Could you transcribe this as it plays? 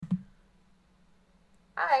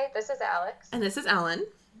Hi, this is Alex. And this is Ellen.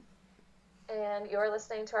 And you're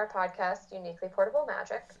listening to our podcast, Uniquely Portable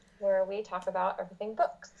Magic, where we talk about everything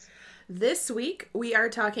books. This week, we are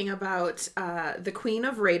talking about The Queen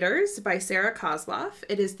of Raiders by Sarah Kozloff.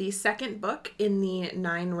 It is the second book in the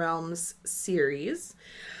Nine Realms series.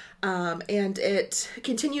 And it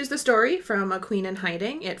continues the story from A Queen in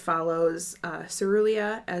Hiding. It follows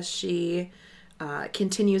Cerulia as she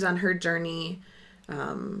continues on her journey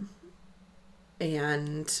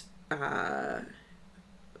and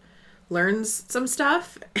learns some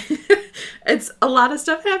stuff. It's a lot of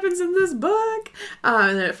stuff happens in this book.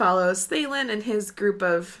 And then it follows Thalen and his group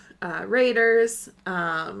of raiders.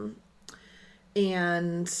 And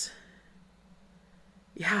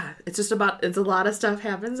yeah, it's a lot of stuff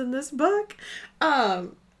happens in this book.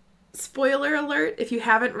 Spoiler alert, if you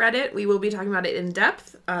haven't read it, we will be talking about it in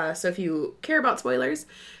depth. So if you care about spoilers,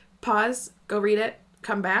 pause, go read it,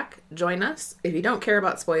 come back, join us. If you don't care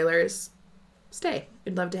about spoilers, stay.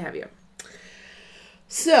 We'd love to have you.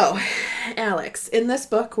 So, Alex, in this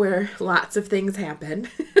book where lots of things happen.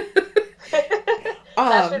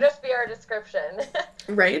 That should just be our description.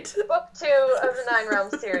 Right? Book 2 of the Nine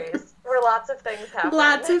Realms series, where lots of things happen.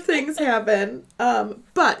 Lots of things happen.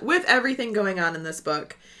 But with everything going on in this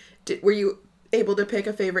book, were you able to pick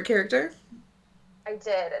a favorite character? I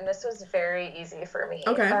did, and this was very easy for me.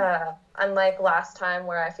 Okay. Unlike last time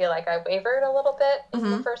where I feel like I wavered a little bit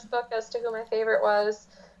in the first book as to who my favorite was,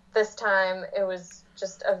 this time it was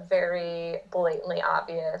just a very blatantly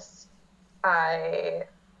obvious. I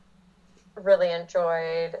really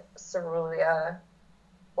enjoyed Cerulia,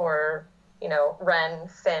 or, Ren,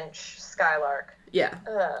 Finch, Skylark. Yeah.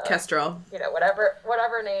 Kestrel.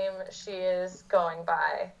 Whatever name she is going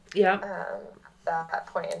by. Yeah. At that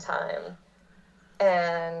point in time.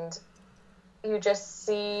 And you just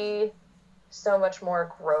see so much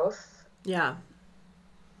more growth. Yeah.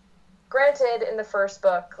 Granted, in the first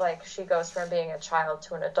book, she goes from being a child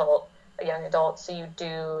to a young adult,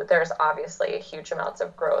 so there's obviously huge amounts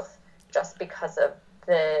of growth just because of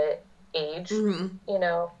the age,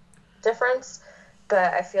 difference.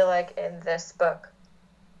 But I feel like in this book,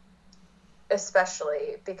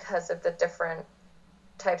 especially because of the different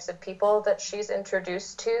types of people that she's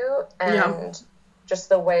introduced to, and just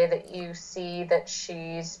the way that you see that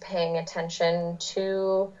she's paying attention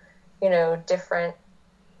to, different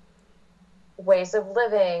ways of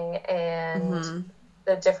living and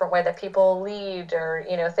the different way that people lead, or,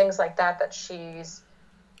 things like that she's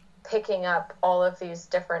picking up all of these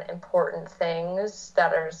different important things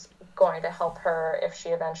that are going to help her if she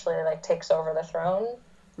eventually takes over the throne.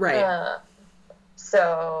 Right.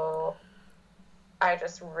 So I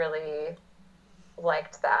just really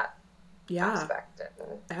liked that aspect.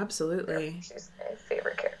 And absolutely. She's my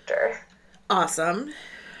favorite character. Awesome.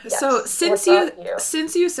 Yes. So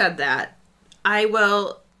since you said that, I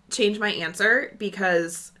will change my answer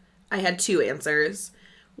because I had two answers.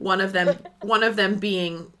 One of them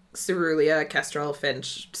being Cerulia, Kestrel,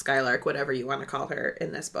 Finch, Skylark, whatever you want to call her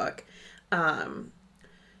in this book.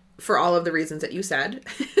 For all of the reasons that you said.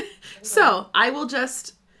 So I will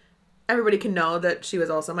everybody can know that she was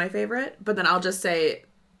also my favorite, but then I'll just say,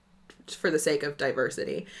 for the sake of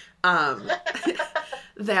diversity, that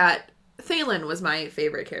Thalen was my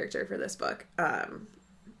favorite character for this book.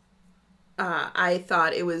 I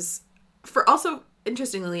thought it was,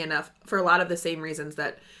 interestingly enough, for a lot of the same reasons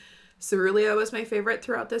that Cerulia was my favorite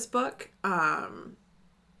throughout this book.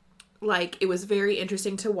 It was very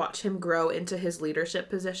interesting to watch him grow into his leadership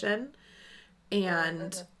position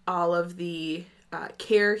and all of the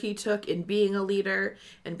care he took in being a leader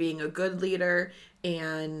and being a good leader,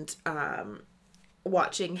 and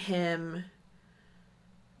watching him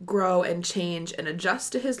grow and change and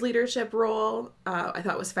adjust to his leadership role, I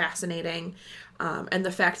thought was fascinating. And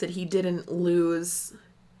the fact that he didn't lose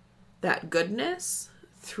that goodness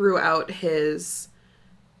throughout his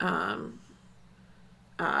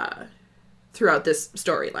throughout this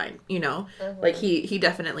storyline, he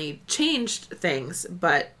definitely changed things,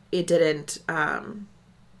 but it didn't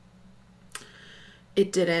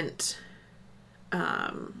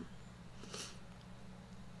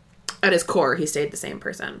at his core, he stayed the same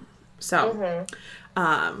person. So,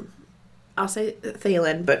 I'll say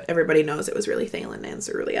Thalen, but everybody knows it was really Thalen and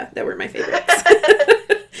Cerulia that were my favorites.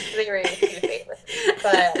 They were your two favorites.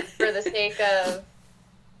 But for the sake of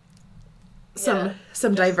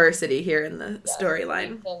some diversity here in the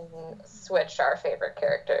storyline, we can switch our favorite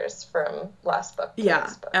characters from last book to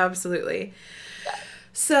this book. Absolutely. Yeah.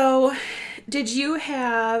 So, did you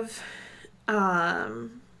have a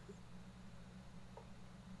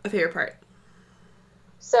favorite part?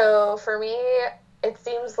 So for me, it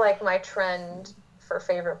seems like my trend for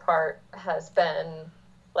favorite part has been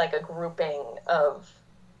like a grouping of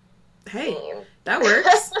scenes. That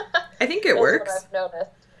works. I think it works. That's what I've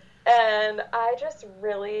noticed. And I just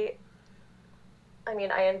really, I mean,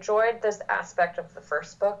 I enjoyed this aspect of the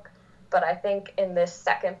first book, but I think in this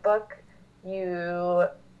second book, you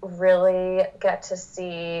really get to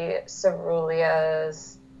see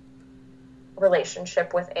Cerulea's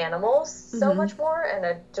relationship with animals so much more, and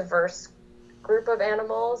a diverse group of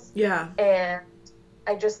animals. Yeah. And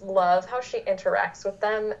I just love how she interacts with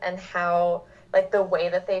them, and how, like, the way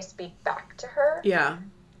that they speak back to her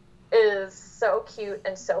is so cute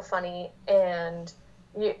and so funny. And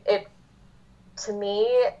to me,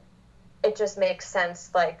 it just makes sense,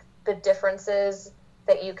 like, the differences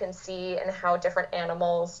that you can see in how different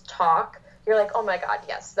animals talk. You're like, oh my god,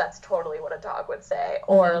 yes, that's totally what a dog would say.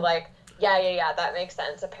 Or like, yeah, that makes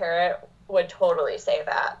sense. A parrot would totally say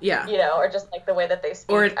that. Yeah. You know, or just like the way that they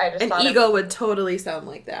speak. Or I just an eagle would totally sound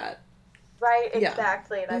like that. Right,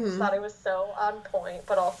 exactly. Yeah. And I just thought it was so on point,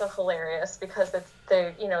 but also hilarious, because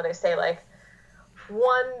they say like,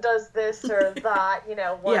 one does this or that, you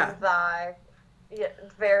know, one thy,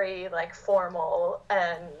 very like formal.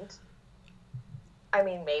 And I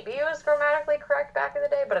mean, maybe it was grammatically correct back in the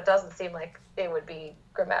day, but it doesn't seem like it would be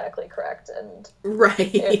grammatically correct. And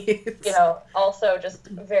also just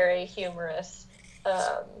very humorous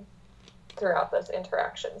throughout those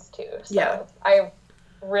interactions too. So I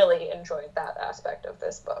really enjoyed that aspect of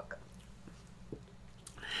this book.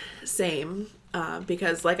 Same,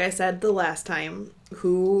 because like I said the last time,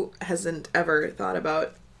 who hasn't ever thought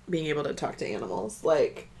about being able to talk to animals?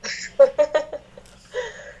 Like,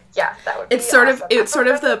 yeah, that would be it's sort awesome. of it's sort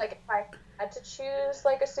of the like, if I had to choose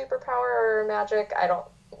like a superpower or magic, I don't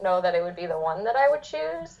know that it would be the one that I would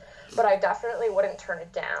choose, but I definitely wouldn't turn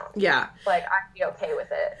it down. Yeah, like I'd be okay with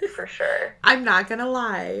it for sure. I'm not gonna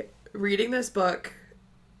lie, reading this book,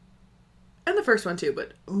 and the first one too,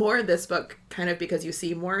 but more in this book, kind of because you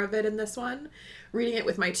see more of it in this one. Reading it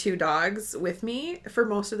with my two dogs with me for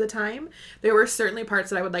most of the time, there were certainly parts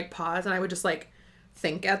that I would like pause and I would just like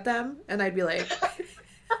think at them, and I'd be like,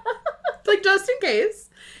 like, just in case,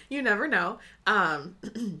 you never know. And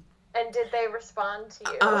did they respond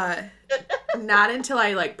to you? Not until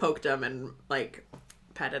I like poked them and like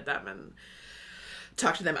petted them and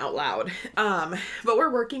talked to them out loud. But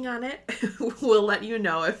we're working on it. We'll let you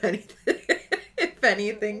know if anything. If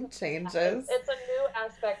anything changes. It's a new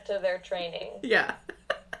aspect to their training. Yeah.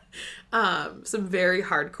 Some very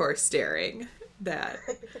hardcore staring that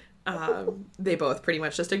they both pretty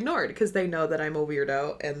much just ignored, because they know that I'm a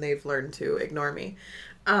weirdo and they've learned to ignore me.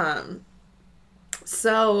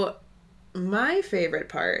 So my favorite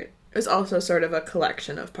part was also sort of a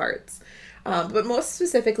collection of parts. But most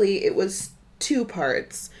specifically, it was 2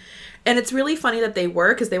 parts. And it's really funny that they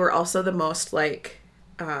were, because they were also the most like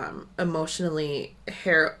emotionally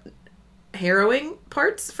harrowing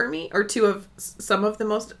parts for me, or some of the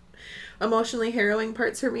most emotionally harrowing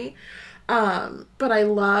parts for me. But I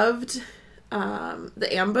loved the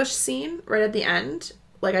ambush scene right at the end.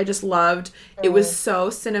 Like, I just loved, it was so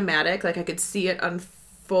cinematic. Like, I could see it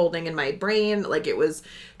unfolding in my brain. Like, it was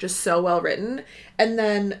just so well written. And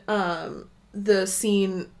then the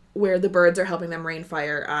scene where the birds are helping them rain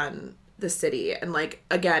fire on the city, and like,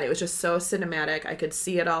 again, it was just so cinematic. I could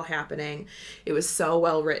see it all happening. It was so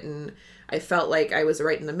well written. I felt like I was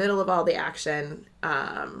right in the middle of all the action.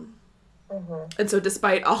 And so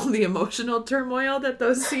despite all the emotional turmoil that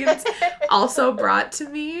those scenes also brought to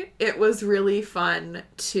me, it was really fun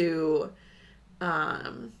to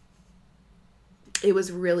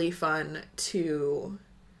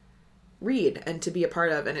read and to be a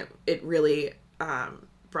part of, and it really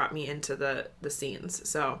brought me into the scenes.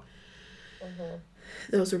 So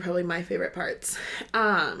those were probably my favorite parts.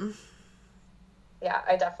 Yeah,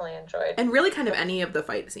 I definitely enjoyed. And really kind of any of the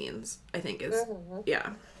fight scenes, I think is,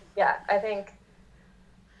 yeah. Yeah, I think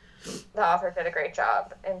the author did a great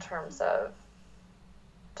job in terms of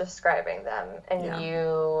describing them. And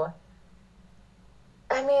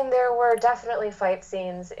I mean, there were definitely fight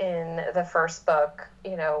scenes in the first book,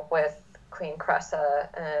 you know, with Queen Cressa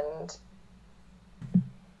and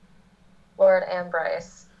Lord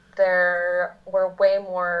Ambryce. There were way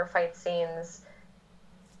more fight scenes,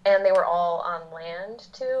 and they were all on land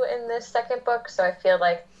too in this second book. So I feel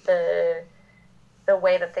like the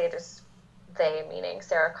way that they meaning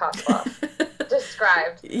Sarah Kosloff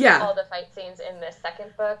described all the fight scenes in this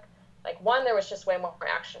second book, like, 1, there was just way more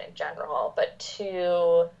action in general, but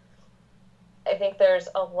 2, I think there's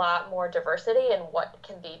a lot more diversity in what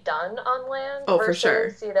can be done on land versus, for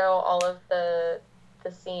sure, you know, all of the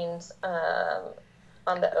scenes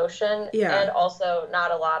on the ocean, and also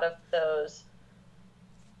not a lot of those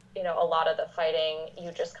you know, a lot of the fighting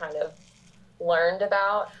you just kind of learned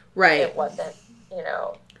about. Right. It wasn't, you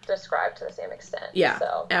know, described to the same extent. Yeah,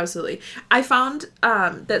 so. Absolutely. I found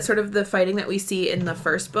that sort of the fighting that we see in the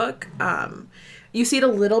first book, you see it a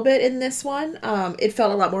little bit in this one. It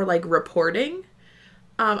felt a lot more like reporting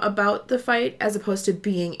about the fight as opposed to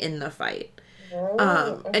being in the fight.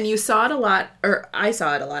 And you saw it a lot, or I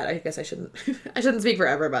saw it a lot. I guess I shouldn't speak for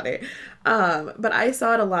everybody. But I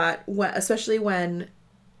saw it a lot, especially when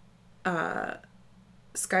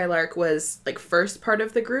Skylark was like first part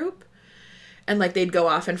of the group, and like they'd go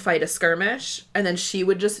off and fight a skirmish, and then she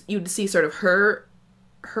would you'd see sort of her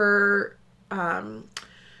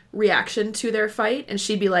reaction to their fight, and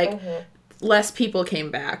she'd be like, less people came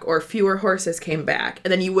back or fewer horses came back,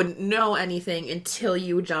 and then you wouldn't know anything until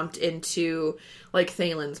you jumped into like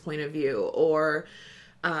Thalen's point of view, or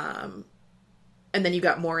and then you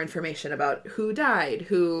got more information about who died,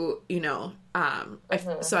 who, you know,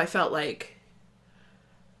 so I felt like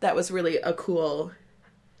that was really a cool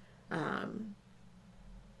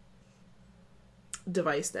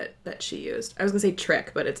device that she used. I was gonna say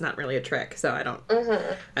trick, but it's not really a trick, so I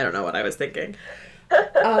don't know what I was thinking.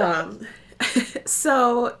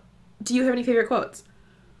 So, do you have any favorite quotes?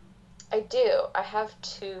 I do. I have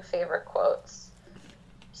 2 favorite quotes.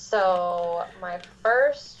 So, my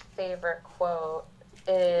first favorite quote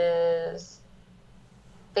is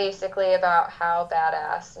basically about how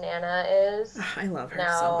badass Nana is. I love her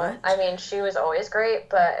so much. I mean, she was always great,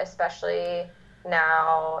 but especially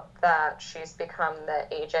now that she's become the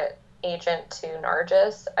agent to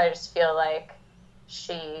Nargis, I just feel like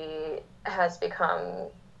she has become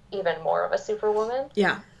even more of a superwoman.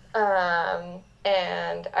 Yeah.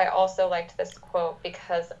 And I also liked this quote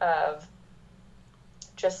because of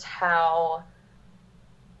just how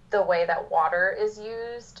the way that water is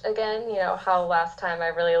used again. You know, how last time I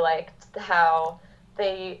really liked how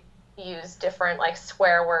they use different like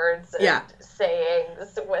swear words and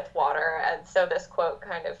sayings with water. And so this quote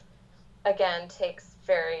kind of, again, takes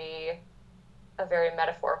a very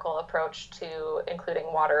metaphorical approach to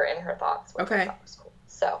including water in her thoughts, which I thought was cool.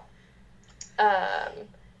 So,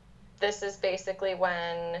 this is basically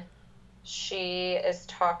when she is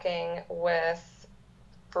talking with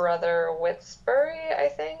Brother Whitsbury, I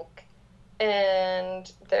think,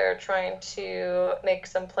 and they're trying to make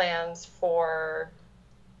some plans for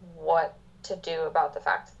what to do about the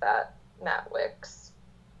fact that Matt Wicks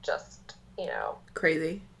just, you know,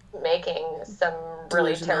 crazy, making some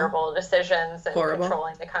really terrible decisions and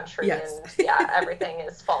controlling the country, and everything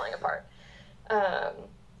is falling apart.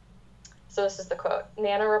 So this is the quote.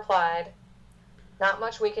 Nana replied, "Not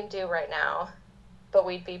much we can do right now, but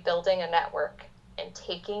we'd be building a network and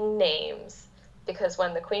taking names, because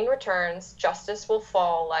when the queen returns, justice will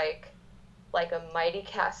fall like a mighty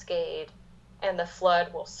cascade, and the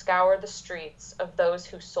flood will scour the streets of those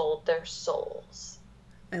who sold their souls."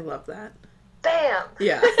 I love that. Bam!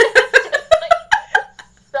 Yeah.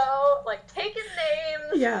 So, like, taking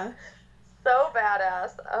names. Yeah. So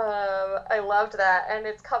badass. I loved that. And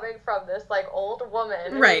it's coming from this, like, old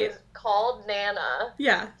woman. Right. Who's called Nana.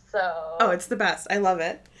 Yeah. So. Oh, it's the best. I love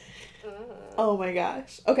it. Mm-hmm. Oh my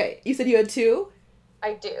gosh. Okay, you said you had 2?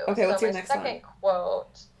 I do. Okay, what's your next one? My second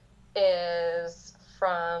quote is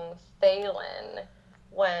from Thalen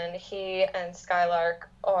when he and Skylark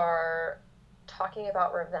are talking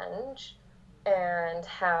about revenge and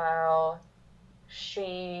how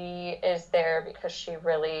she is there because she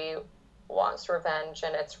really wants revenge,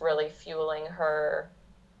 and it's really fueling her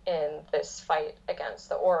in this fight against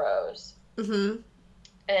the Oros. Mm-hmm.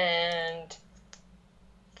 And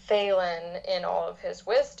Thalen, in all of his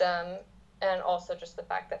wisdom, and also just the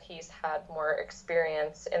fact that he's had more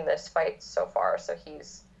experience in this fight so far, so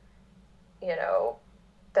he's, you know,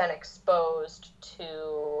 been exposed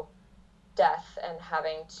to death and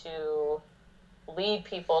having to lead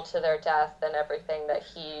people to their death and everything, that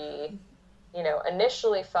he, you know,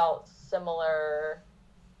 initially felt similar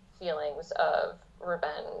feelings of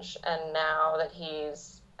revenge, and now that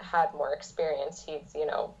he's had more experience, he's, you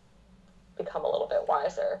know, become a little bit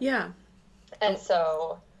wiser. Yeah. And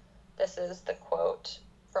so this is the quote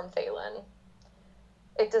from Thalen.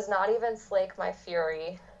 "It does not even slake my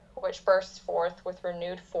fury, which bursts forth with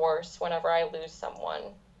renewed force whenever I lose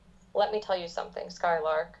someone. Let me tell you something,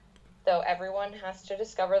 Skylark, though everyone has to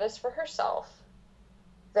discover this for herself.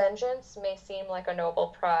 Vengeance may seem like a noble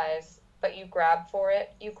prize, but you grab for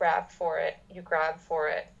it, you grab for it, you grab for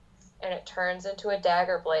it, and it turns into a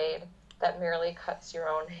dagger blade that merely cuts your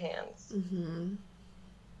own hands." Mm-hmm.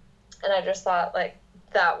 And I just thought, like,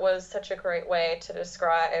 that was such a great way to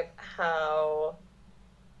describe how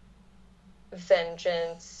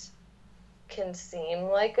vengeance can seem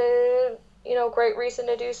like a, great reason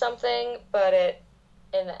to do something, but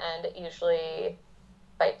in the end, it usually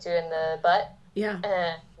bites you in the butt. Yeah.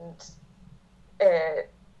 And it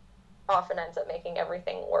often ends up making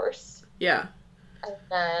everything worse. Yeah. And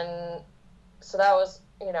then, so that was,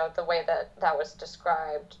 the way that was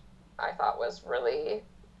described, I thought was really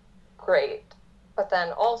great. But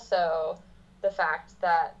then also the fact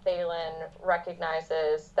that Thalen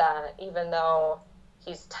recognizes that even though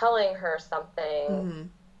he's telling her something,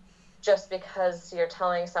 just because you're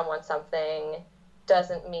telling someone something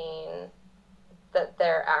doesn't mean that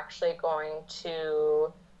they're actually going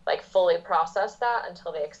to fully process that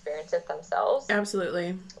until they experience it themselves.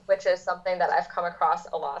 Absolutely. Which is something that I've come across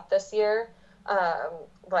a lot this year.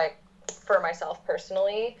 For myself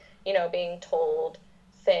personally, being told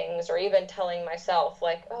things, or even telling myself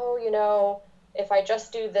if I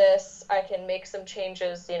just do this, I can make some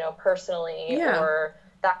changes, personally, or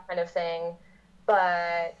that kind of thing.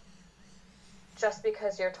 But just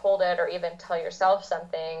because you're told it, or even tell yourself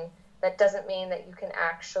something, that doesn't mean that you can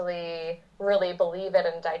actually really believe it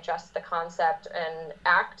and digest the concept and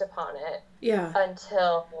act upon it. Yeah.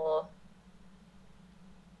 Until,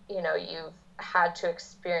 you've had to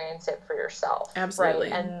experience it for yourself. Absolutely.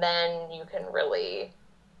 Right? And then you can really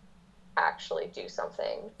actually do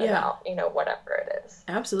something about, whatever it is.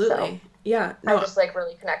 Absolutely. So, yeah. No. I just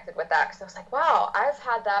really connected with that, because I was like, wow, I've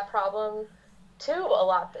had that problem too a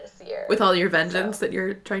lot this year. With all your vengeance that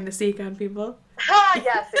you're trying to seek on people?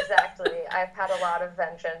 Yes, exactly. I've had a lot of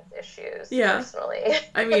vengeance issues personally.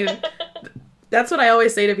 I mean, that's what I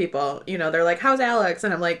always say to people. They're like, how's Alex?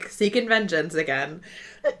 And I'm like, seeking vengeance again.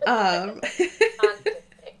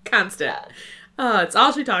 Constant. Yeah. It's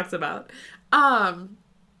all she talks about.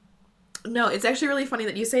 No, it's actually really funny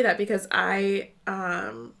that you say that, because that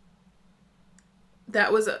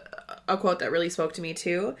was a quote that really spoke to me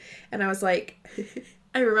too. And I was like,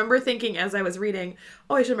 I remember thinking as I was reading,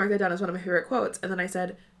 oh, I should mark that down as one of my favorite quotes. And then I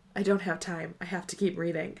said, I don't have time. I have to keep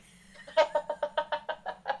reading.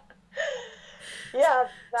 Yeah,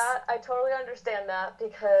 I totally understand that,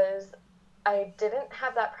 because I didn't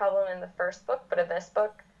have that problem in the first book, but in this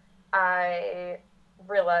book, I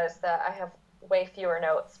realized that I have way fewer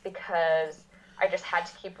notes, because I just had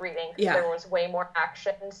to keep reading. Yeah. There was way more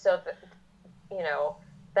action, so that,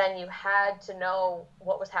 then you had to know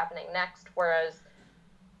what was happening next, whereas,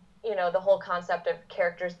 the whole concept of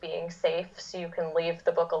characters being safe so you can leave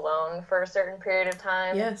the book alone for a certain period of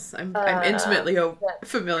time. Yes, I'm intimately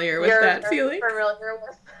familiar with that feeling. Familiar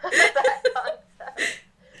with that concept.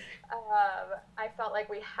 I felt like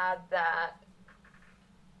we had that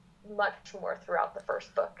much more throughout the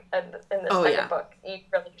first book, and in the second book, you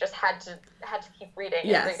really just had to keep reading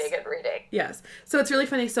and reading and reading. Yes. So it's really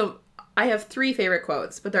funny. So I have 3 favorite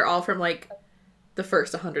quotes, but they're all from the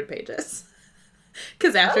first 100 pages.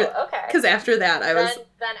 Because after that, I was...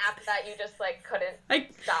 Then after that, you just, couldn't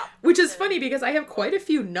stop. Which is funny, because I have quite a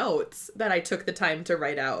few notes that I took the time to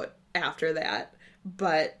write out after that,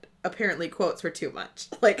 but apparently quotes were too much.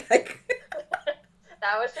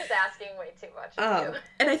 That was just asking way too much of you.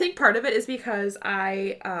 And I think part of it is because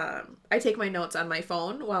I take my notes on my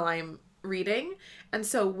phone while I'm reading, and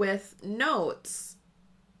so with notes,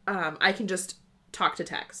 I can just talk to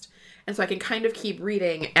text. And so I can kind of keep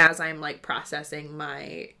reading as I'm processing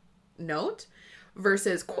my note,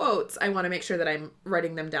 versus quotes. I want to make sure that I'm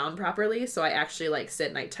writing them down properly. So I actually sit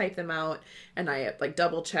and I type them out, and I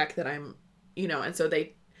double check that I'm, and so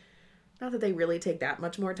not that they really take that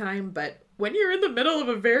much more time, but when you're in the middle of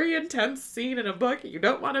a very intense scene in a book, you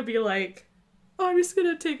don't want to be like, oh, I'm just going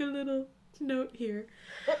to take a little note here.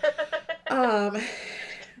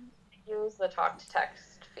 Use the talk to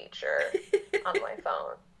text feature on my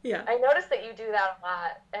phone. Yeah. I noticed that you do that a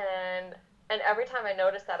lot, and every time I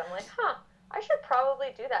notice that, I'm like, I should probably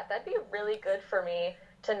do that. That'd be really good for me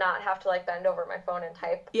to not have to bend over my phone and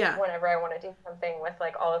type whenever I want to do something with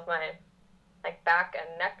all of my back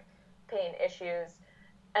and neck pain issues,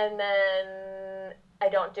 and then I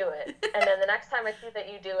don't do it. And then the next time I see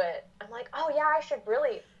that you do it, I'm like, oh yeah, I should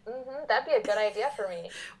really, that'd be a good idea for me.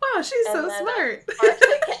 Wow, she's so smart.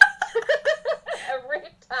 Every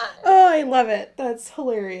time. Oh, I love it. That's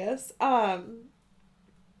hilarious.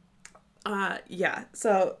 Yeah,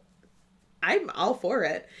 so I'm all for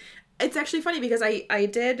it. It's actually funny because I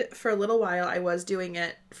did, for a little while, I was doing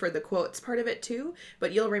it for the quotes part of it too,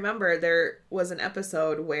 but you'll remember there was an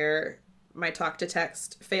episode where my talk to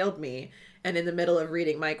text failed me, and in the middle of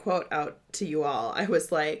reading my quote out to you all, I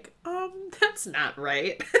was like, that's not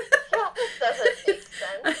right. Yeah, this doesn't make sense.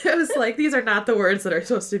 sense. I was like, these are not the words that are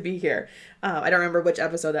supposed to be here. I don't remember which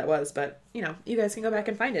episode that was, but, you guys can go back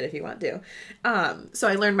and find it if you want to. So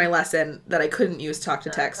I learned my lesson that I couldn't use talk to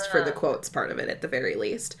text for the quotes part of it at the very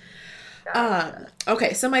least. Gotcha.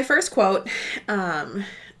 Okay, so my first quote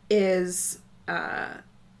is Nell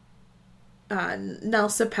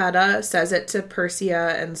Cepeda says it to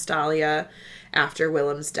Persia and Stalia after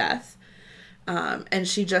Willem's death. And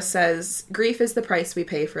she just says, grief is the price we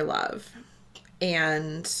pay for love.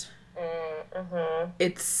 And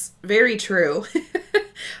it's very true.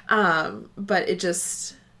 But it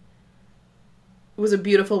just was a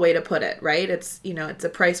beautiful way to put it, right? It's, it's the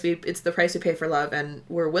price we pay for love, and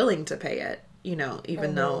we're willing to pay it,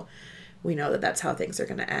 even though we know that that's how things are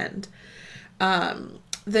going to end.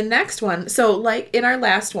 The next one, so like in our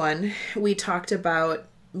last one, we talked about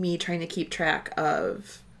me trying to keep track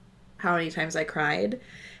of how many times I cried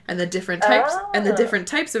and the different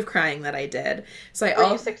types of crying that I did. So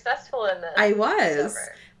Were you successful in this? I was.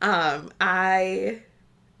 I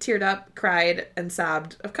teared up, cried, and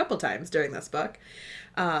sobbed a couple times during this book.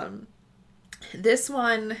 This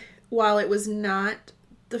one, while it was not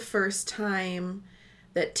the first time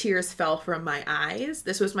that tears fell from my eyes,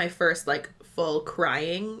 this was my first full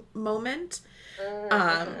crying moment.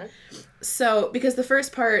 So because the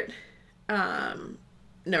first part,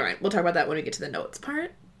 no, right, we'll talk about that when we get to the notes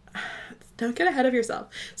part. Don't get ahead of yourself.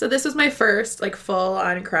 So this was my first full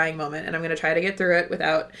on crying moment, and I'm going to try to get through it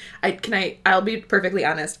without, I'll be perfectly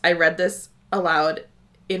honest. I read this aloud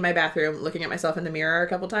in my bathroom, looking at myself in the mirror a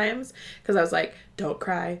couple times, because I was like, don't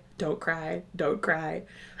cry, don't cry, don't cry.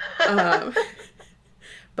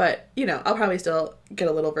 But, I'll probably still get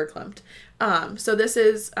a little verklempt. So this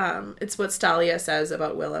is, it's what Stalia says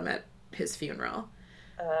about Willem at his funeral.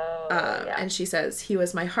 Yeah. And she says, he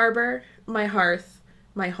was my harbor, my hearth,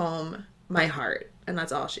 my home, my heart. And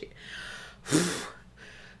that's all she...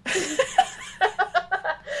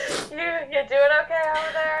 You're doing okay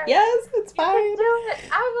over there? Yes, it's fine. You can do it.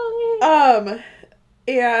 I believe.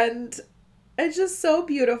 And it's just so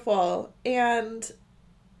beautiful. And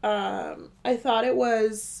I thought it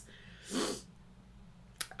was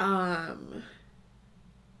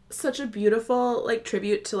such a beautiful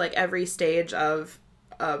tribute to every stage of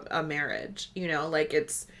a marriage,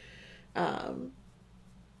 it's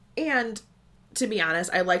and to be honest,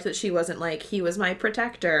 I liked that she wasn't he was my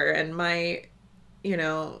protector and my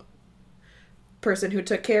person who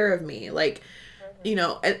took care of me, I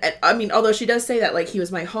mean, although she does say that he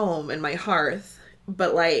was my home and my hearth,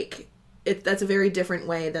 but that's a very different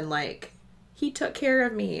way than he took care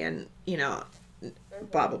of me and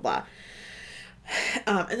blah blah blah.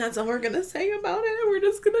 And that's all we're gonna say about it. We're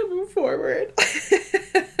just gonna move forward.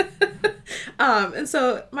 And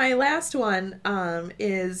so my last one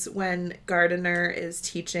is when Gardiner is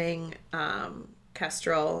teaching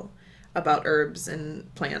Kestrel about herbs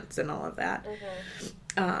and plants and all of that.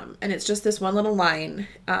 And it's just this one little line.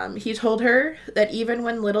 He told her that even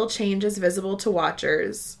when little change is visible to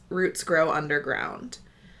watchers, roots grow underground.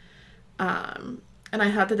 And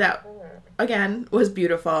I thought that again, was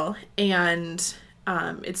beautiful. And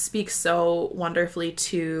it speaks so wonderfully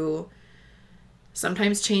to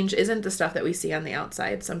sometimes change isn't the stuff that we see on the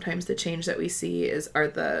outside. Sometimes the change that we see are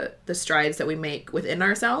the strides that we make within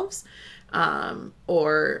ourselves,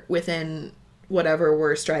 or within whatever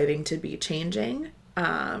we're striving to be changing.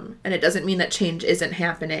 And it doesn't mean that change isn't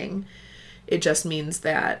happening. It just means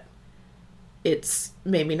that it's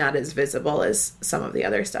maybe not as visible as some of the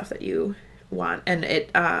other stuff that you want. And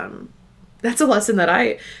that's a lesson that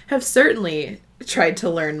I have certainly tried to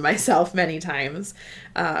learn myself many times.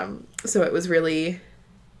 So it was a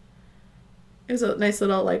nice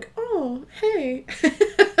little oh, hey.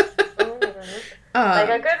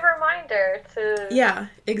 A good reminder to... Yeah,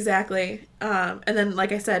 exactly. And then,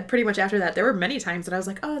 like I said, pretty much after that, there were many times that I was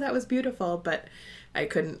like, oh, that was beautiful, but I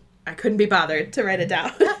couldn't be bothered to write it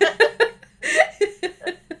down.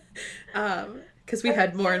 Because we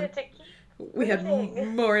had more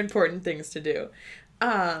important things to do.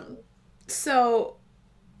 So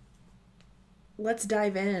let's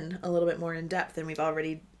dive in a little bit more in depth than we've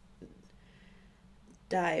already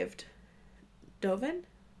dived. Dove.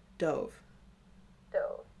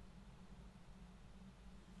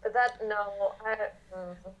 But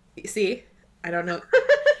See, I don't know.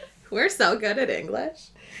 We're so good at English.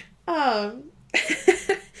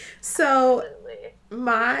 So Absolutely.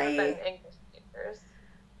 my English speakers.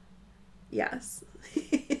 Yes.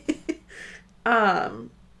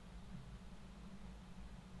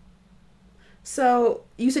 So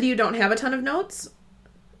you said you don't have a ton of notes?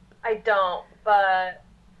 I don't, but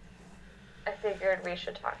I figured we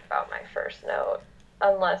should talk about my first note,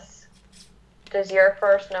 unless does your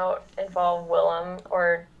first note involve Willem,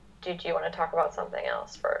 or did you want to talk about something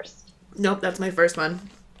else first? Nope, that's my first one.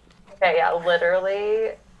 Okay, yeah,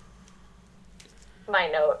 literally, my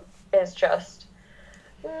note is just,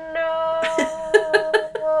 no.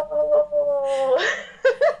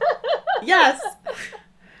 Yes.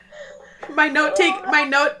 My note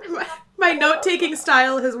taking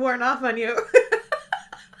style has worn off on you.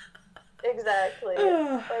 Exactly.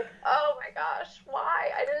 Like, oh my gosh,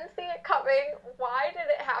 why? I didn't see it coming. Why did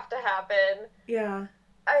it have to happen? Yeah.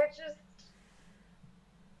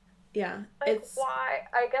 Yeah. Like, it's why?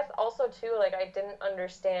 I guess also too, like, I didn't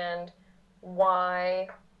understand why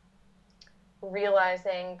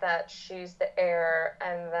realizing that she's the heir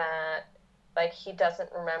and that, like, he doesn't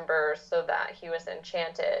remember so that he was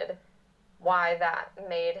enchanted, why that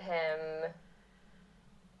made him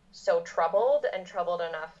so troubled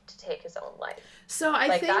enough to take his own life. So I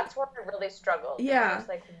think that's where I really struggled. Yeah. I was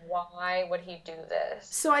like, why would he do this?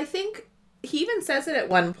 So I think he even says it at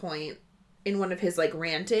one point in one of his like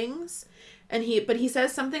rantings, and he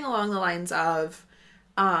says something along the lines of,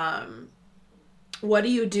 what do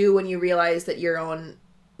you do when you realize that your own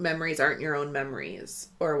memories aren't your own memories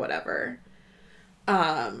or whatever?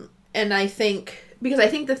 And I think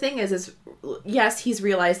the thing is yes, he's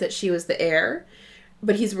realized that she was the heir,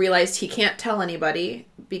 but he's realized he can't tell anybody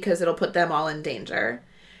because it'll put them all in danger.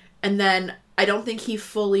 And then I don't think he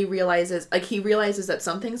fully realizes, like, he realizes that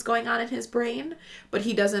something's going on in his brain, but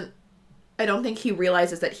I don't think he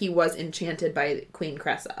realizes that he was enchanted by Queen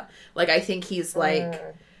Cressa. Like, I think he's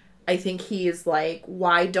like,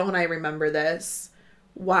 why don't I remember this?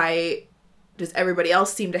 Why does everybody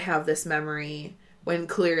else seem to have this memory when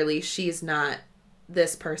clearly she's not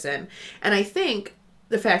this person? And I think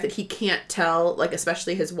the fact that he can't tell, like,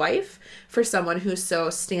 especially his wife, for someone who's so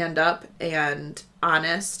stand-up and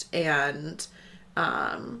honest and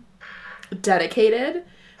dedicated,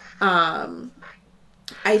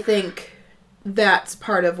 I think that's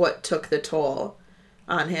part of what took the toll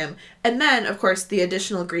on him. And then, of course, the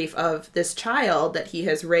additional grief of this child that he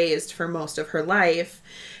has raised for most of her life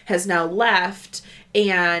has now left,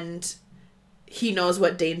 and he knows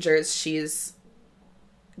what dangers she's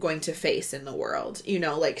going to face in the world, you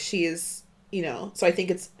know, like she's, you know, so I think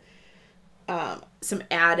it's some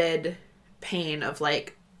added pain of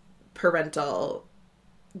like parental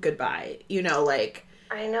goodbye, you know, like.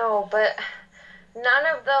 I know, but none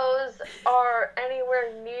of those are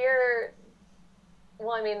anywhere near,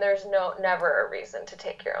 well, I mean, there's never a reason to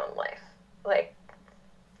take your own life. Like,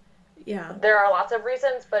 yeah, there are lots of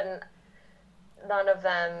reasons, but none of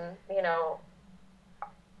them, you know,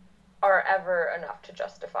 are ever enough to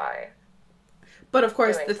justify. But of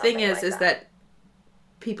course, the thing is that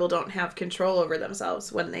people don't have control over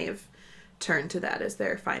themselves when they've turned to that as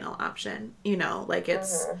their final option. You know, like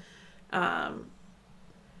it's,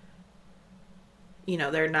 you know,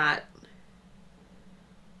 they're not,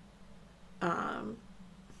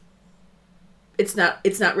 it's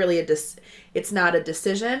not really it's not a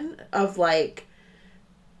decision of like,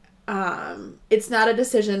 it's not a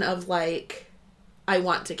decision of like, I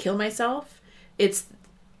want to kill myself. It's,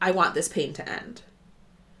 I want this pain to end.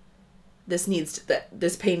 This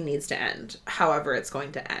pain needs to end, however it's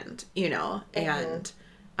going to end, you know? And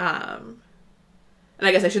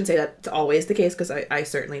I guess I shouldn't say that's always the case, because I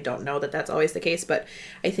certainly don't know that that's always the case, but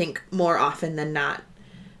I think more often than not,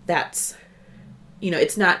 that's, you know,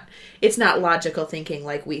 it's not logical thinking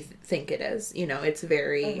like we think it is, you know, it's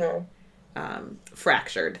very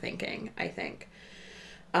fractured thinking, I think.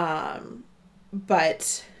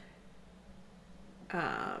 But,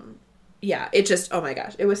 yeah, it just, oh my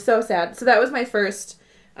gosh, it was so sad. So that was my first,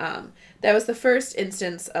 that was the first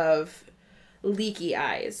instance of leaky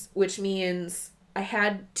eyes, which means I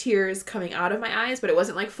had tears coming out of my eyes, but it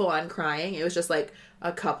wasn't like full on crying. It was just like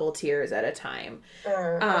a couple tears at a time.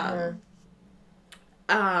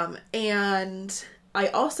 And I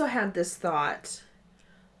also had this thought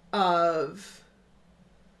of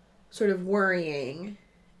sort of worrying,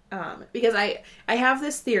 because I have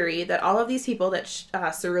this theory that all of these people that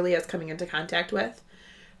Cerulia is coming into contact with,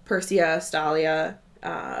 Persia, Stalia,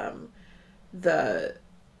 the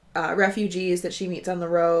refugees that she meets on the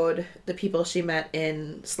road, the people she met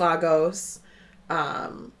in Slagos,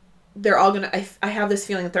 they're all gonna, I have this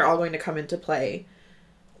feeling that they're all going to come into play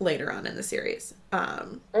later on in the series.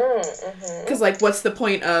 Because, like, what's the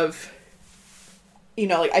point of, you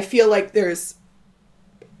know, like, I feel like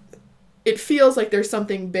it feels like there's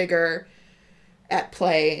something bigger at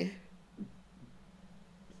play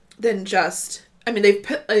than just, I mean,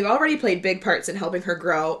 they've already played big parts in helping her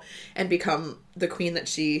grow and become the queen that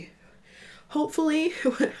she hopefully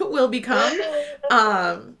will become.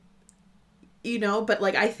 you know, but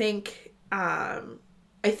like I think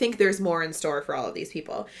there's more in store for all of these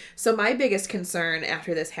people. So my biggest concern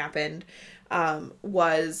after this happened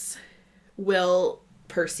was, will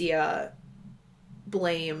Persia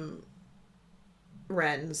blame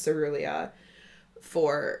Ren Cerulia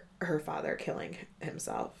for her father killing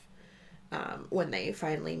himself when they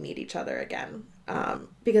finally meet each other again?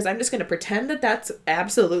 Because I'm just going to pretend that that's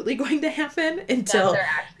absolutely going to happen until they're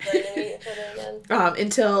actually going to meet each other again.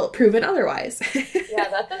 Until proven otherwise. Yeah,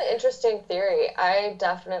 that's an interesting theory. I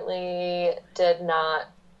definitely did not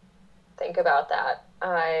think about that.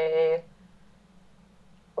 I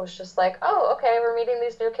was just like, oh, okay, we're meeting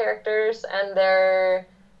these new characters and they're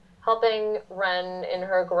helping Ren in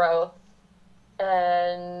her growth,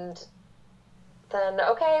 and then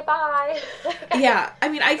okay, bye. Yeah, I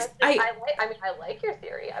mean, I like your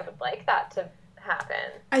theory. I would like that to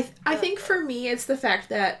happen. I think for me, it's the fact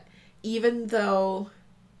that even though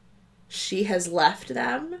she has left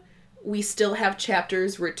them, we still have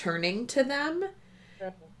chapters returning to them,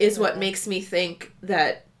 is what makes me think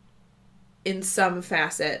that in some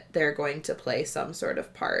facet they're going to play some sort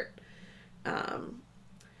of part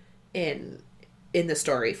in the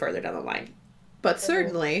story further down the line. But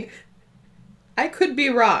certainly, I could be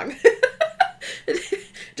wrong.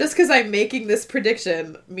 Just because I'm making this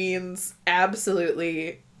prediction means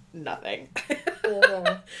absolutely nothing.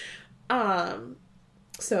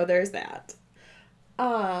 So there's that.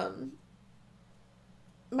 My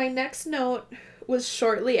next note was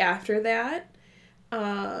shortly after that.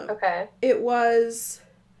 Okay. It was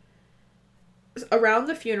around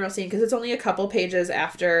the funeral scene, because it's only a couple pages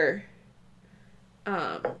after,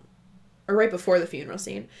 or right before the funeral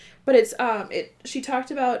scene. But it's, she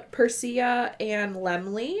talked about Persia and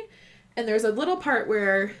Lemley, and there's a little part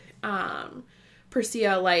where,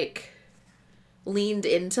 Persia, like, leaned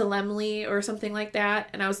into Lemley or something like that,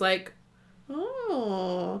 and I was like,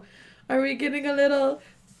 oh, are we getting a little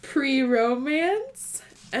pre-romance?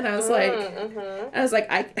 And I was like,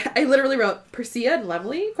 I literally wrote Persia and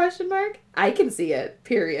Lemley, ? I can see it,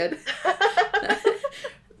 period.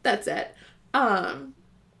 That's it.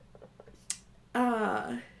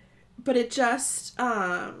 But it just,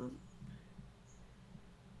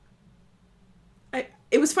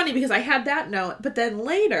 it was funny because I had that note, but then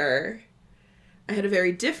later I had a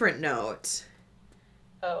very different note.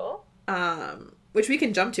 Oh. Which we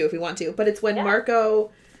can jump to if we want to, but it's when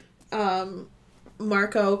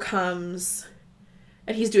Marco comes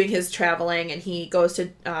and he's doing his traveling and he goes to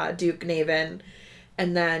Duke Naven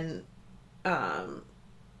and then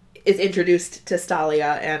is introduced to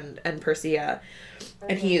Stalia and Persia.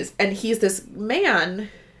 And he's this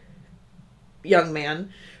young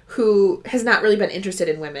man who has not really been interested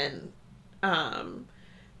in women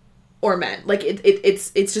or men. Like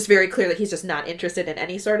it's just very clear that he's just not interested in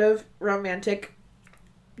any sort of romantic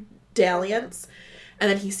dalliance. And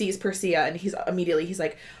then he sees Persia and he's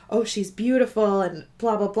like, oh, she's beautiful and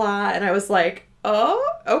blah, blah, blah. And I was like, oh,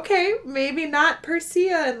 okay, maybe not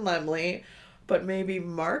Persia and Lemley, but maybe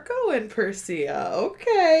Marco and Persia.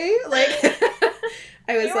 Okay. Like,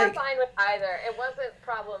 I was you were fine with either. It wasn't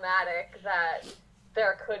problematic that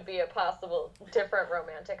there could be a possible different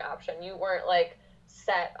romantic option. You weren't like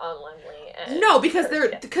set on Lemley and no, because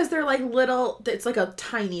they're like little, it's like a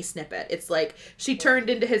tiny snippet. It's like she turned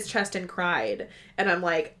into his chest and cried, and I'm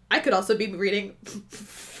like, I could also be reading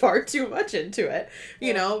far too much into it,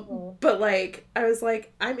 you know. But like I was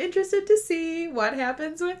like, I'm interested to see what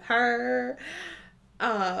happens with her,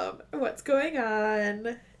 what's going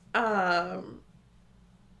on,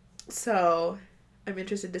 so I'm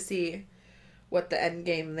interested to see what the end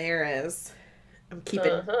game there is. I'm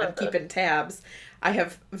keeping tabs. I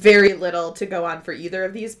have very little to go on for either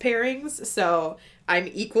of these pairings, so I'm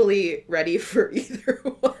equally ready for either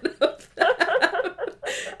one of them.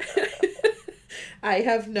 I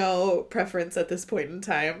have no preference at this point in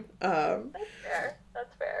time. That's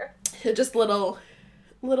fair. Just little,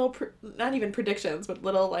 not even predictions, but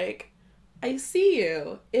little like, I see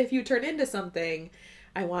you. If you turn into something,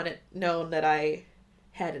 I want it known that I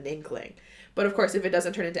had an inkling. But of course, if it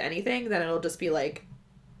doesn't turn into anything, then it'll just be like,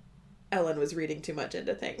 Ellen was reading too much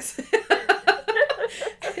into things.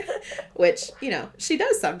 Which, you know, she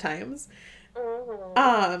does sometimes.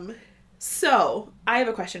 So, I have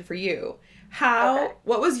a question for you.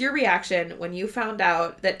 What was your reaction when you found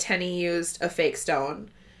out that Tenny used a fake stone?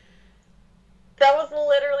 That was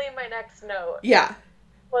literally my next note. Yeah.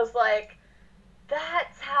 Was like,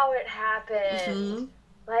 that's how it happened.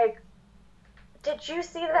 Like, did you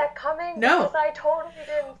see that coming? No. Because I totally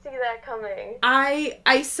didn't see that coming.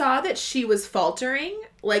 I saw that she was faltering,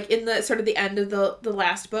 like, in the sort of the end of the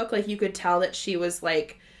last book. Like, you could tell that she was,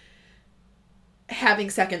 like, having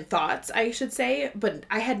second thoughts, I should say, but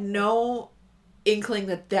I had no inkling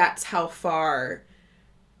that that's how far,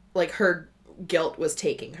 like, her guilt was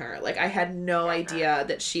taking her. Like, I had no idea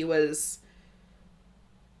that she was,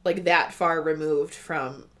 like, that far removed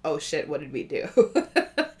from, oh shit, what did we do?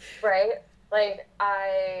 Right? Like,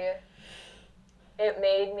 it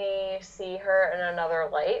made me see her in another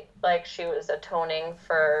light. Like, she was atoning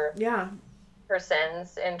for her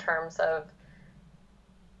sins in terms of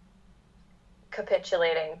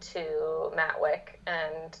capitulating to Matwick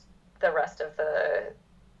and the rest of the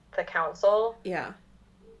council. Yeah.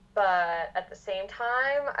 But at the same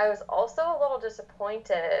time, I was also a little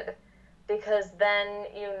disappointed because then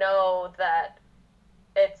you know that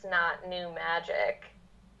it's not new magic.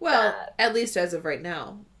 Well, at least as of right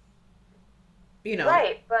now. You know.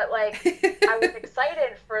 Right, but, like, I was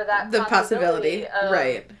excited for that the possibility of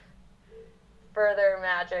right. further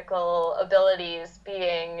magical abilities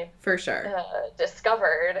being for sure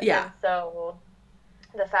discovered. Yeah. And so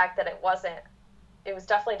the fact that it was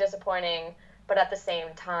definitely disappointing, but at the same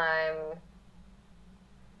time,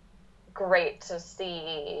 great to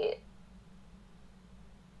see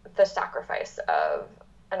the sacrifice of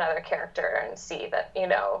another character and see that, you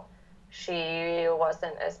know, she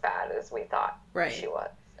wasn't as bad as we thought she was.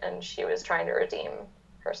 And she was trying to redeem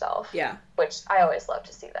herself. Yeah. Which I always love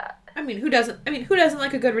to see that. I mean, who doesn't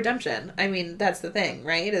like a good redemption? I mean, that's the thing,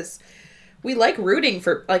 right? Is we like rooting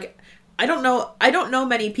for, like, I don't know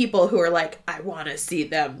many people who are like, I want to see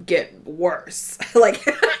them get worse. Like,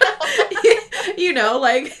 you know,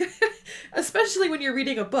 like, especially when you're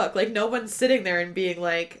reading a book, like, no one's sitting there and being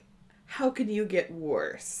like, how can you get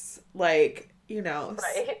worse? Like, you know.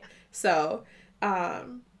 Right. So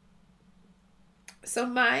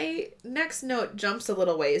my next note jumps a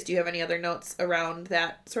little ways. Do you have any other notes around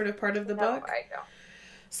that sort of part of the book? I don't.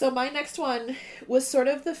 So my next one was sort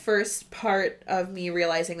of the first part of me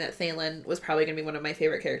realizing that Thalen was probably going to be one of my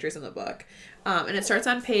favorite characters in the book. And it starts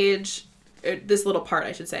on this little part,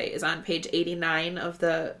 I should say, is on page 89 of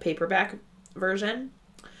the paperback version.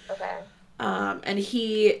 Okay. And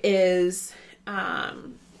he is...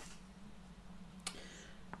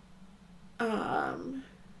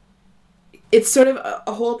 it's sort of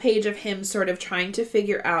a whole page of him sort of trying to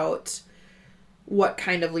figure out what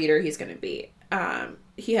kind of leader he's going to be.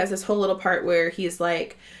 He has this whole little part where he's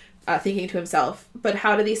like thinking to himself, but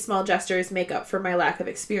how do these small gestures make up for my lack of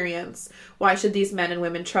experience? Why should these men and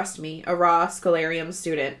women trust me, a raw Scholarium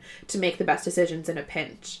student, to make the best decisions in a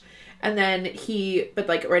pinch? And then but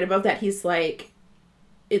like right above that, he's like,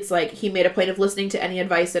 it's like he made a point of listening to any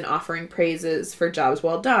advice and offering praises for jobs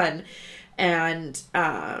well done. And,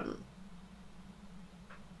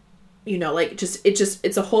 you know, like,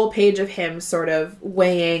 it's a whole page of him sort of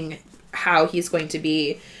weighing how he's going to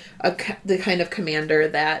be the kind of commander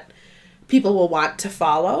that people will want to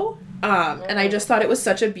follow. And I just thought it was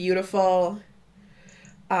such a beautiful,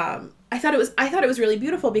 I thought it was really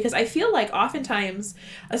beautiful because I feel like oftentimes,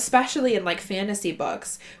 especially in like fantasy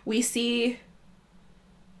books, we see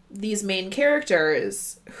these main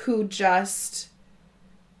characters who just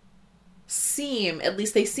seem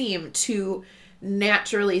to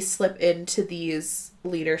naturally slip into these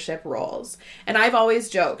leadership roles. And I've always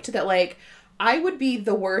joked that, like, I would be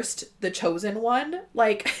the worst, the chosen one.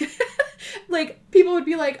 Like, like, people would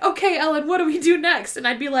be like, okay, Ellen, what do we do next? And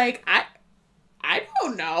I'd be like, I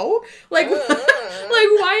don't know. Like, like,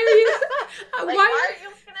 why are you... like, why are you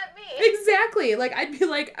looking at me? Exactly. Like, I'd be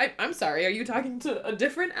like, I'm sorry, are you talking to a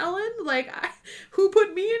different Ellen? Like, who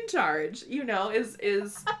put me in charge? You know,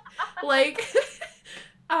 is like...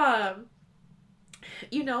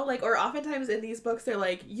 you know, like, or oftentimes in these books, they're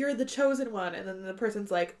like, you're the chosen one. And then the person's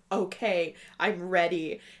like, okay, I'm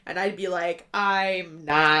ready. And I'd be like, I'm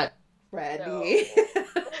not ready. No.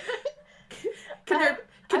 I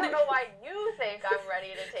don't know why you think I'm ready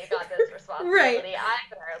to take on this responsibility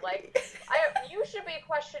either. Like, you should be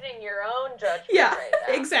questioning your own judgment right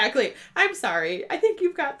now. Exactly. I'm sorry. I think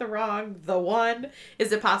you've got the one.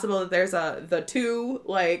 Is it possible that there's the two?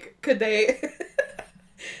 Like, could they...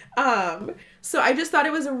 So I just thought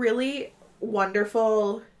it was a really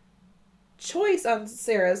wonderful choice on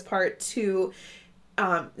Sarah's part to,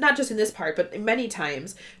 not just in this part, but many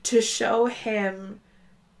times, to show him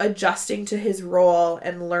adjusting to his role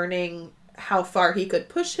and learning how far he could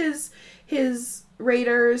push his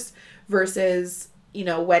raiders versus, you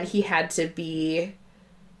know, when he had to be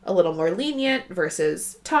a little more lenient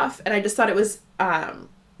versus tough. And I just thought it was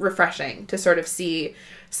refreshing to sort of see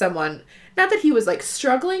someone, not that he was like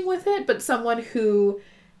struggling with it, but someone who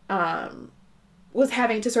was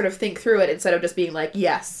having to sort of think through it instead of just being like,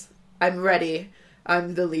 yes, I'm ready,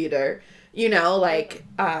 I'm the leader, you know, like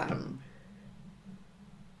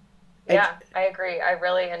Yeah, I agree. I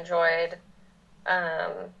really enjoyed, I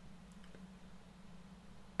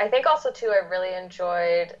think also too, I really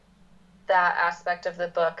enjoyed that aspect of the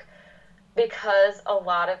book because a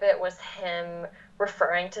lot of it was him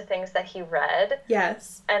referring to things that he read.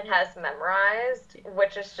 Yes. And has memorized,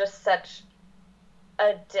 which is just such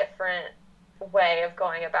a different way of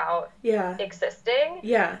going about existing.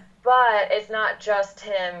 Yeah. But it's not just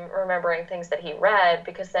him remembering things that he read,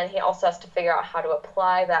 because then he also has to figure out how to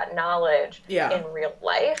apply that knowledge in real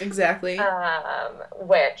life. Exactly.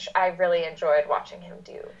 Which I really enjoyed watching him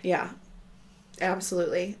do. Yeah.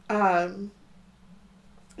 Absolutely.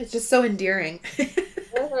 It's just so endearing.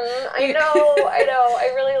 I know.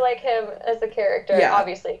 I really like him as a character,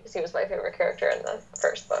 obviously, because he was my favorite character in the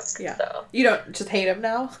first book. Yeah. So. You don't just hate him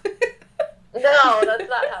now? No, that's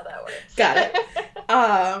not how that works. Got it.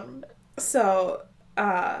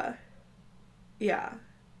 Yeah.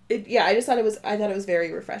 I just thought it was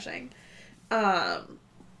very refreshing. I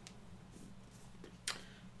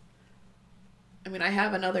mean, I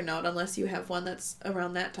have another note, unless you have one that's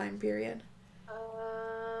around that time period.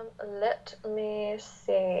 Let me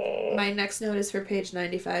see. My next note is for page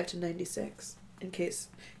 95 to 96, in case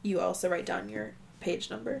you also write down your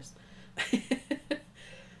page numbers.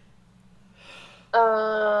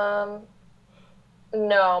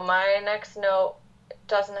 No, my next note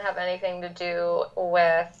doesn't have anything to do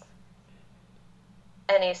with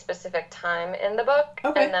any specific time in the book.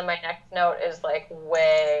 Okay. And then my next note is like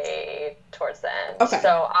way towards the end. Okay.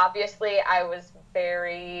 So obviously I was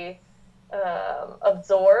very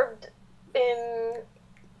absorbed in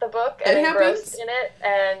the book and engrossed in it,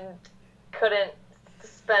 and couldn't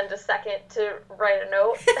spend a second to write a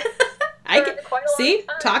note. I can see.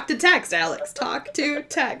 Talk to text, Alex. Talk to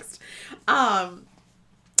text.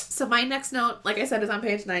 So my next note, like I said, is on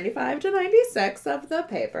page 95 to 96 of the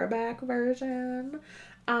paperback version.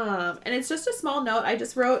 And it's just a small note. I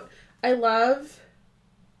just wrote, I love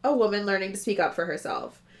a woman learning to speak up for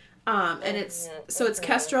herself. And it's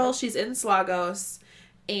Kestrel. She's in Slagos,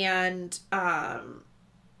 and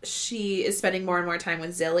she is spending more and more time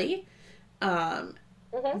with Zilly. The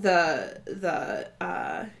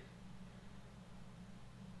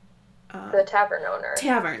tavern owner.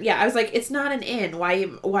 Tavern. Yeah, I was like, it's not an inn.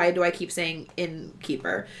 Why do I keep saying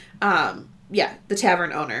innkeeper? The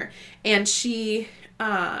tavern owner. And she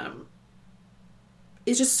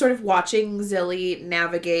is just sort of watching Zilly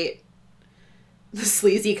navigate the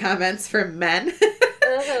sleazy comments from men.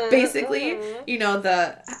 Basically. You know,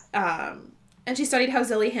 and she studied how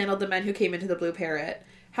Zilly handled the men who came into the Blue Parrot.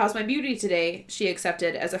 "How's my beauty today?" she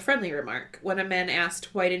accepted as a friendly remark. When a man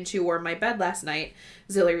asked, "Why didn't you warm my bed last night?"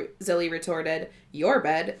 Zilly retorted, "Your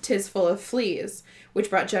bed, 'tis full of fleas," which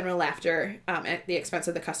brought general laughter at the expense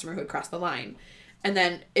of the customer who had crossed the line. And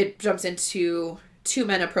then it jumps into two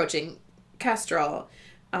men approaching Kestrel,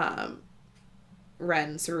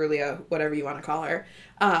 Ren, Cerulia, whatever you want to call her.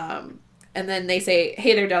 And then they say,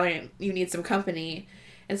 "Hey there, darling, you need some company,"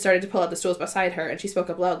 and started to pull out the stools beside her, and she spoke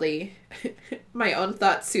up loudly, "My own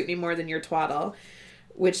thoughts suit me more than your twaddle,"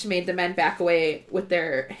 which made the men back away with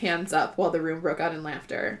their hands up while the room broke out in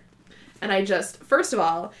laughter. And I just, first of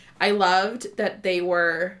all, I loved that they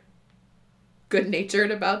were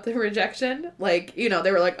good-natured about the rejection. Like, you know,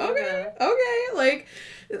 they were like, okay, like,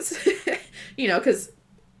 you know, because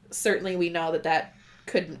certainly we know that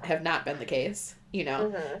couldn't have not been the case, you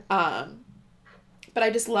know. But I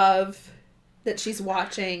just love that she's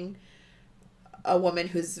watching a woman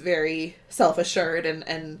who's very self-assured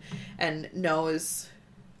and knows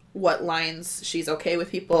what lines she's okay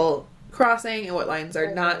with people crossing and what lines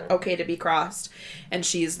are not okay to be crossed, and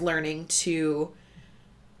she's learning to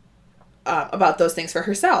about those things for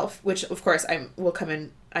herself, which of course I'm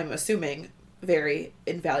assuming very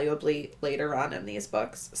invaluably later on in these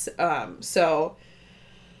books. But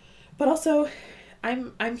also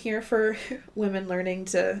I'm here for women learning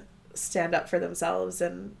to stand up for themselves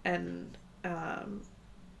and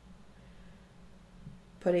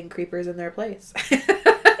putting creepers in their place.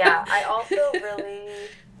 Yeah, I also really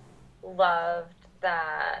loved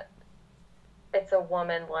that it's a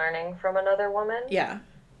woman learning from another woman. Yeah.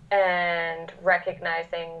 And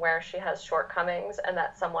recognizing where she has shortcomings, and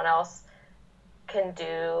that someone else can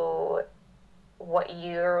do what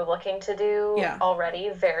you're looking to do already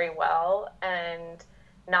very well. And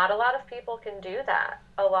not a lot of people can do that.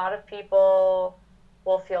 A lot of people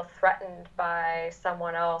will feel threatened by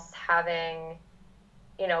someone else having,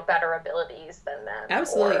 you know, better abilities than them.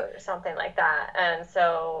 Absolutely. Or something like that. And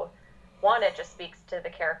so, one, it just speaks to the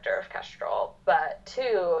character of Kestrel, but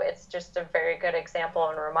two, it's just a very good example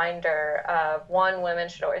and reminder of, one, women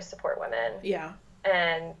should always support women. Yeah.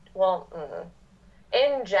 And, well,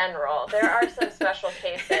 in general, there are some special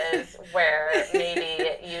cases where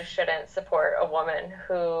maybe you shouldn't support a woman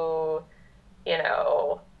who, you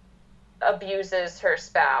know, abuses her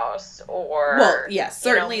spouse or, well, yes,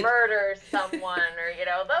 certainly, you know, murders someone or, you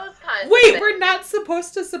know, those kinds of Wait, things. we're not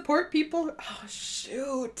supposed to support people? Oh,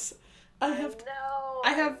 shoot. I have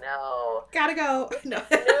know. Gotta go. No.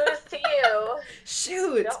 News to you.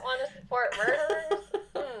 Shoot. You don't want to support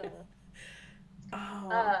murderers?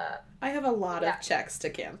 Oh, I have a lot of checks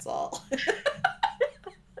to cancel.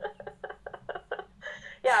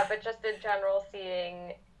 Yeah, but just in general,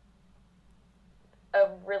 seeing a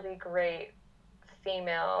really great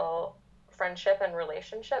female friendship and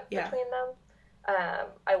relationship between them,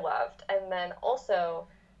 I loved. And then also,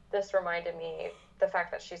 this reminded me, the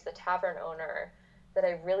fact that she's the tavern owner, that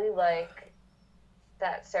I really like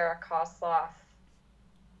that Sarah Kosloff,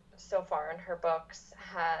 so far in her books,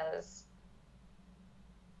 has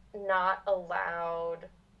not allowed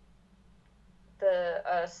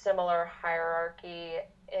a similar hierarchy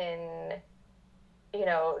in, you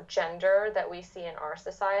know, gender that we see in our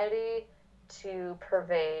society to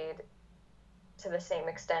pervade to the same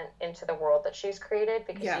extent into the world that she's created,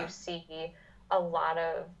 because you see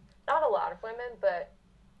not a lot of women, but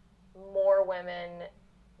more women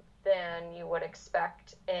than you would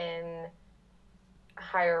expect in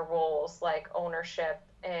higher roles like ownership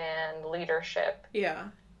and leadership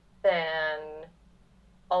than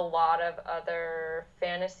a lot of other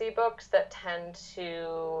fantasy books that tend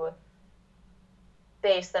to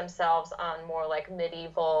base themselves on more like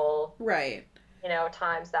medieval, you know,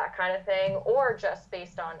 times, that kind of thing, or just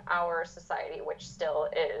based on our society, which still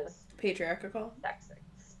is patriarchal, sexist.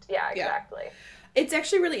 Yeah, exactly. It's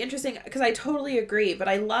actually really interesting because I totally agree, but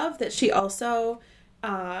I love that she also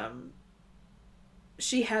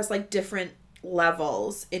she has like different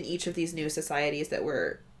levels in each of these new societies that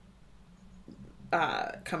we're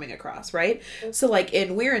coming across, right? Mm-hmm. So like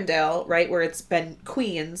in Weirendale, right, where it's been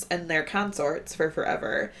queens and their consorts for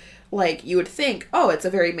forever, like you would think, oh, it's a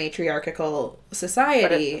very matriarchal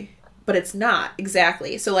society, but it's not.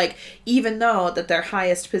 Exactly. So like, even though that their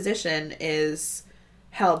highest position is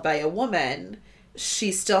held by a woman,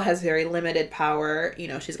 she still has very limited power. You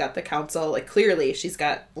know, she's got the council, like clearly she's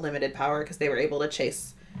got limited power because they were able to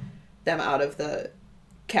chase them out of the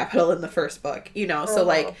capital in the first book, you know? So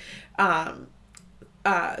like,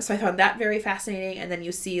 so I found that very fascinating. And then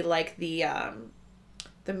you see like the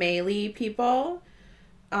Melee people,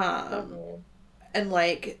 and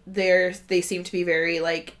like they seem to be very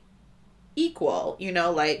like equal, you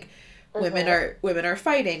know, like women are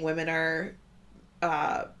fighting, women are,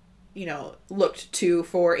 you know, looked to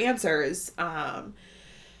for answers.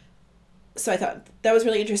 So I thought that was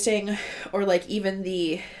really interesting. Or like even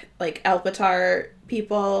the like Alpatar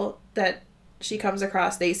people that she comes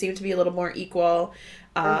across, they seem to be a little more equal.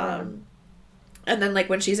 And then like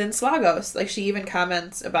when she's in Slagos, like she even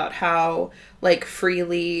comments about how like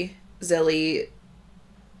freely Zilly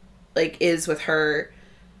like is with her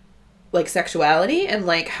like sexuality, and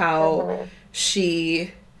like how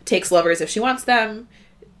she takes lovers if she wants them,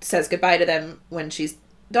 says goodbye to them when she's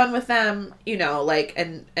done with them, you know, like,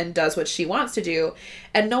 and does what she wants to do,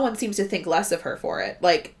 and no one seems to think less of her for it.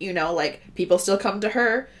 Like, you know, like people still come to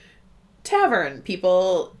her tavern,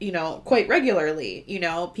 people, you know, quite regularly, you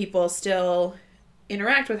know, people still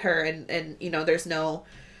interact with her, and you know, there's no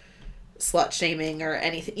slut shaming or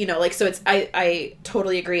anything, you know, like, so it's, I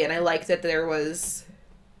totally agree, and I like that there was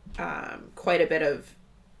quite a bit of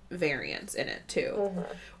variance in it too.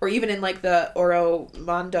 Or even in like the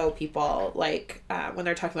Oromondo people, like when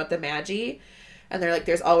they're talking about the Magi, and they're like,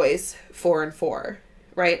 there's always 4 and 4,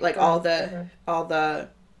 right? Like all the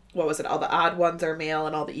what was it, all the odd ones are male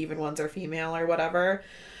and all the even ones are female or whatever.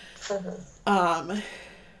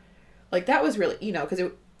 Like that was really, you know,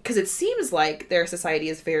 because it seems like their society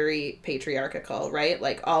is very patriarchal, right?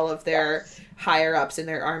 Like all of their higher ups in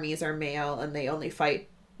their armies are male and they only fight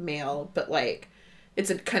male, but like it's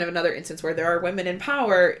a kind of another instance where there are women in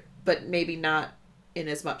power, but maybe not in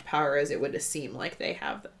as much power as it would seem like they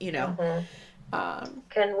have, you know.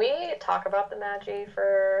 Can we talk about the Magi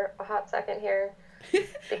for a hot second here?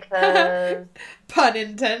 Because pun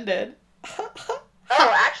intended.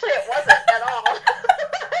 Oh, actually it wasn't at all. I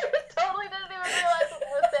totally didn't even realize what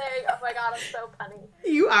I was saying. Oh my god, I'm so punny.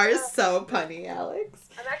 You are so punny, Alex.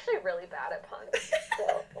 I'm actually really bad at puns.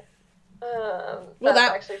 So, well,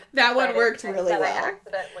 that one worked really well. I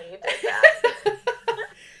accidentally did that.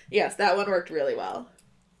 Yes, that one worked really well.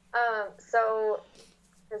 So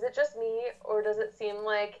is it just me, or does it seem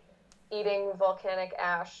like eating volcanic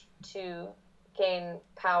ash to gain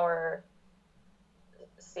power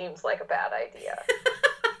seems like a bad idea?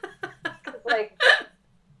 like,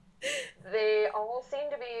 they all seem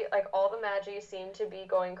to be, like, all the Magi seem to be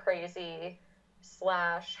going crazy /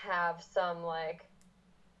 have some, like,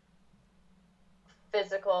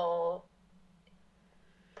 physical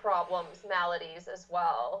problems, maladies as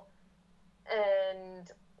well. And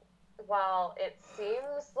while it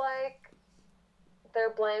seems like they're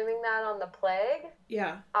blaming that on the plague,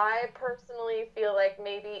 yeah, I personally feel like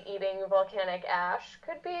maybe eating volcanic ash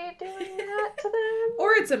could be doing that to them.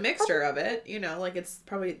 Or it's a mixture of it, you know, like it's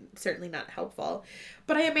probably certainly not helpful.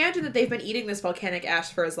 But I imagine that they've been eating this volcanic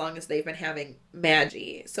ash for as long as they've been having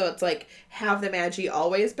Magi. So it's like, have the Magi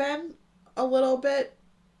always been a little bit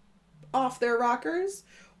off their rockers?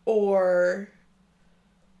 Or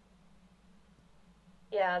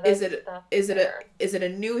yeah, is it a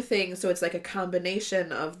new thing, so it's like a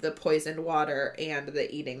combination of the poisoned water and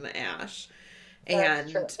the eating the ash?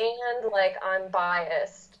 That's true. And, like, I'm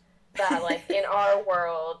biased that, like, in our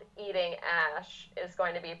world, eating ash is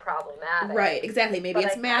going to be problematic. Right, exactly. Maybe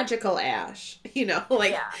it's magical ash, you know,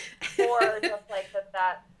 like... Yeah. Or just, like,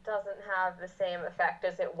 that doesn't have the same effect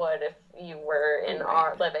as it would if you were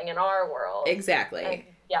living in our world. Exactly. And,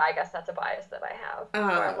 yeah, I guess that's a bias that I have.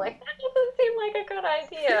 Where I'm like, that doesn't seem like a good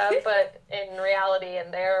idea, but in reality, in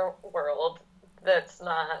their world, that's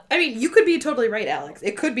not... I mean, you could be totally right, Alex.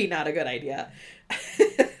 It could be not a good idea.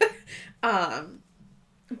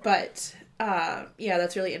 But, yeah,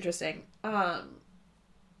 that's really interesting. Yeah,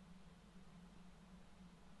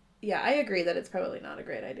 I agree that it's probably not a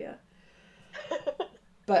great idea.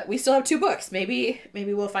 But we still have 2 books. Maybe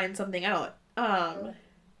we'll find something out.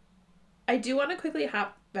 I do want to quickly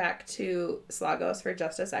hop back to Slagos for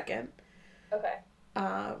just a second. Okay.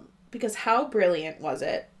 Because how brilliant was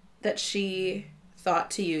it that she thought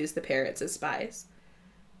to use the parrots as spies?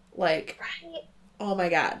 Like, right. Oh my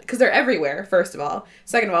god. Because they're everywhere, first of all.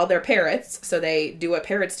 Second of all, they're parrots, so they do what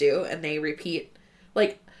parrots do, and they repeat.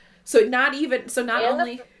 Like, not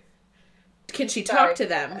only can she talk to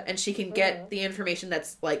them, and she can get the information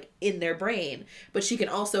that's, like, in their brain, but she can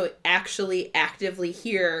also actually actively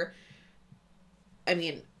hear, I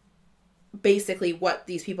mean, basically what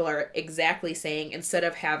these people are exactly saying, instead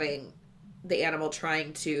of having the animal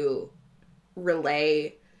trying to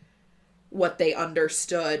relay what they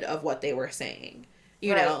understood of what they were saying.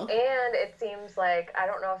 You know? And it seems like, I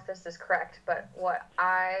don't know if this is correct, but what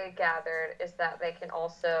I gathered is that they can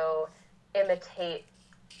also imitate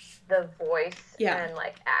the voice and,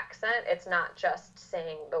 like, accent. It's not just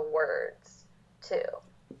saying the words, too.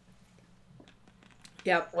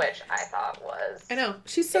 Yep. Which I thought was... I know.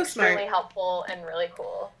 She's so smart. Extremely helpful and really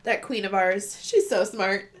cool. That queen of ours. She's so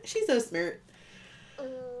smart. She's so smart.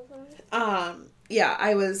 Mm-hmm. Yeah,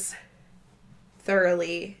 I was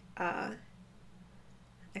thoroughly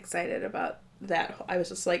excited about that. I was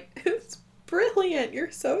just like, it's brilliant.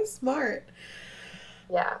 You're so smart.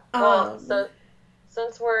 Yeah. Well, so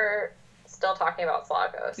since we're still talking about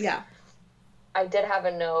Slagos. Yeah. I did have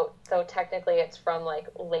a note, so technically it's from, like,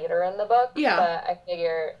 later in the book. Yeah. But I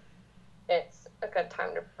figure it's a good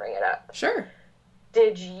time to bring it up. Sure.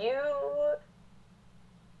 Did you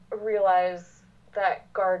realize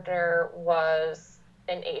that Gardner was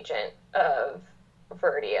an agent of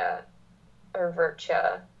Vertia or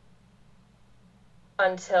Vertia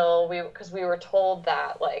until because we were told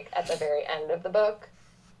that, like, at the very end of the book,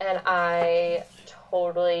 and I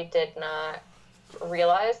totally did not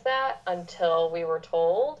realize that until we were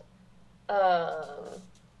told.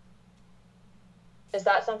 Is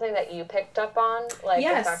that something that you picked up on? Like,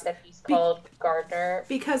 yes. The fact that he's called Gardner?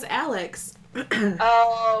 Because Alex...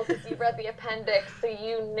 Oh, because you read the appendix, so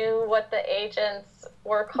you knew what the agents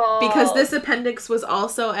were called. Because this appendix was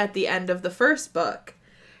also at the end of the first book.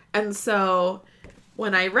 And so,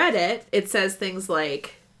 when I read it, it says things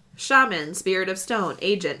like, Shaman, Spirit of Stone,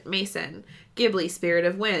 Agent, Mason, Ghibli, Spirit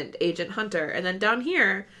of Wind, Agent, Hunter. And then down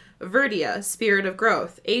here, Vertia, Spirit of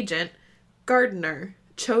Growth, Agent, Gardener,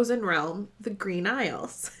 Chosen Realm, the Green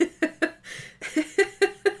Isles. Well,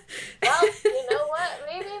 you know what?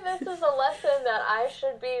 Maybe this is a lesson that I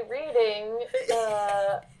should be reading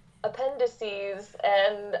appendices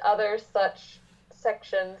and other such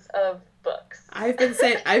sections of books. I've been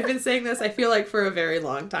saying this, I feel like, for a very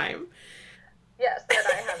long time. Yes, and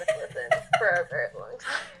I haven't listened for a very long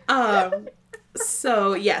time.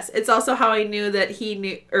 So, yes, it's also how I knew that he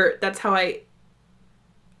knew, or that's how I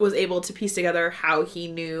was able to piece together how he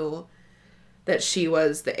knew that she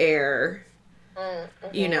was the heir.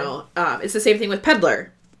 Mm-hmm. You know, it's the same thing with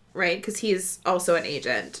Peddler, right? Because he's also an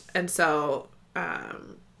agent. And so, yeah,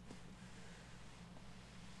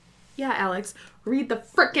 Alex, read the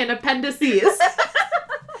frickin' appendices.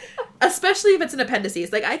 Especially if it's an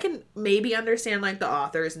appendices. Like, I can maybe understand, like, the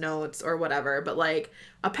author's notes or whatever, but, like,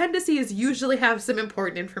 appendices usually have some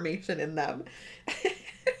important information in them.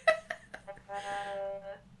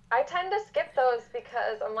 I tend to skip those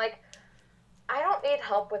because I'm like, I don't need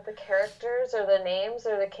help with the characters or the names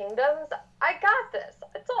or the kingdoms. I got this.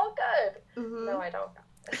 It's all good. Mm-hmm. No, I don't got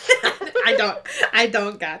this. I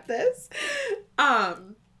don't got this.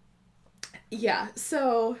 Yeah,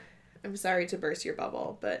 so I'm sorry to burst your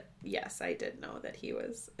bubble, but yes, I did know that he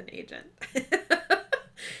was an agent. I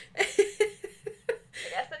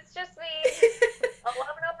guess it's just me. 11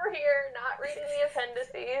 over here, not reading the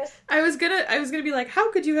appendices. I was gonna be like,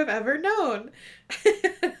 how could you have ever known?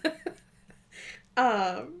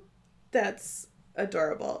 That's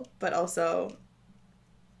adorable, but also,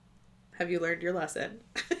 have you learned your lesson?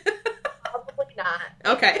 Probably not.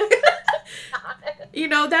 Okay. You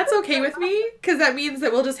know, that's okay with me, because that means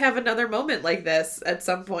that we'll just have another moment like this at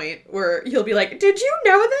some point where you'll be like, did you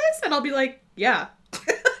know this? And I'll be like, yeah.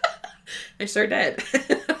 I sure did. I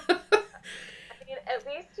mean, at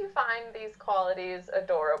least you find these qualities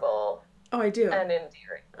adorable. Oh, I do. And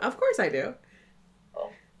endearing. Of course I do. Oh.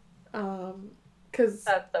 Because...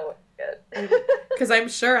 That's so good. Because I'm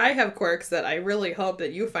sure I have quirks that I really hope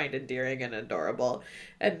that you find endearing and adorable,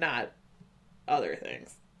 and not other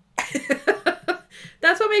things.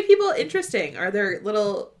 That's what makes people interesting, are their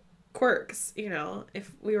little quirks, you know.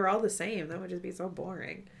 If we were all the same, that would just be so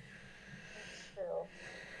boring.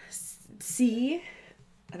 C?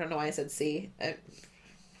 I don't know why I said C.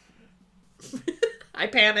 I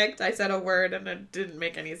panicked. I said a word and it didn't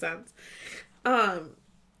make any sense.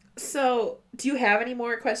 So, do you have any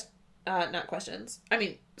more not questions. I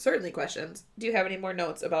mean, certainly questions. Do you have any more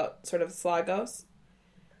notes about sort of Slagos?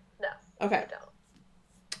 No. Okay. I don't.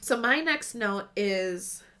 So my next note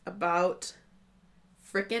is about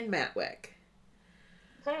frickin' Matwick.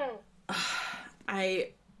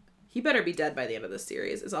 He better be dead by the end of this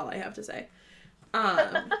series, is all I have to say.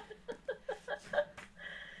 Yeah,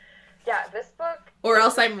 this book... Or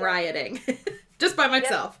else I'm rioting. Just by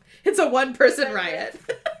myself. It's a one-person riot.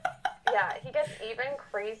 Yeah, he gets even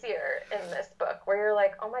crazier in this book, where you're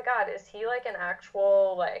like, oh my god, is he like an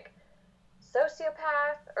actual, like,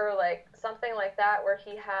 sociopath or like something like that, where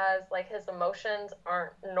he has like his emotions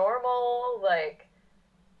aren't normal? Like,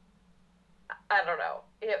 I don't know.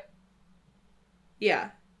 Yeah.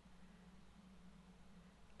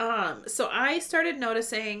 So I started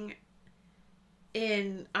noticing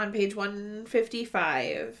on page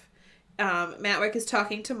 155, Matwick is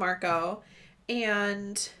talking to Marco,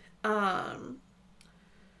 and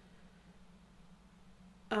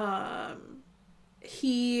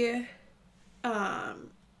he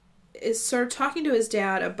is sort of talking to his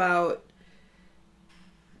dad about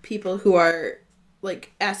people who are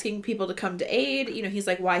like asking people to come to aid. You know, he's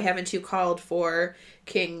like, why haven't you called for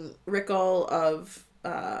King Rickle of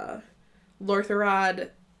Lortherod,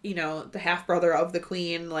 you know, the half brother of the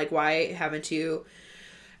queen? Like, why haven't you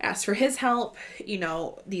asked for his help? You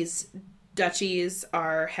know, these duchies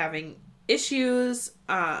are having issues.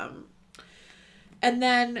 And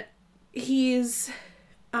then he's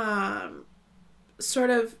sort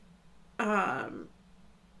of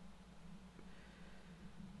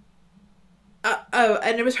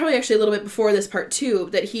and it was probably actually a little bit before this part too,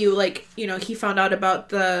 that he, like, you know, he found out about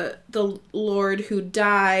the lord who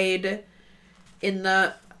died in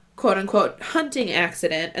the quote unquote hunting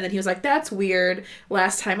accident, and then he was like, that's weird.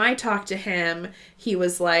 Last time I talked to him, he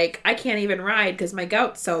was like, I can't even ride because my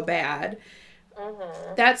gout's so bad.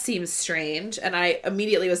 Mm-hmm. That seems strange. And I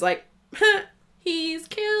immediately was like, huh, he's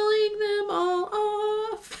killing them all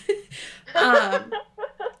off.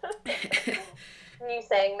 You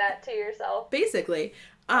saying that to yourself? Basically.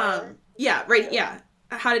 Yeah, right, yeah.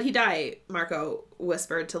 How did he die? Marco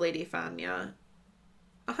whispered to Lady Fanya.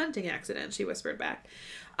 A hunting accident, she whispered back.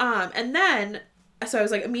 And then, so I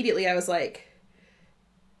was like, immediately I was like,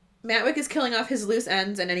 Matwick is killing off his loose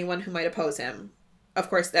ends and anyone who might oppose him. Of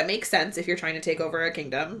course, that makes sense if you're trying to take over a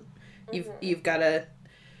kingdom. Mm-hmm. You've got to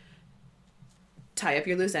tie up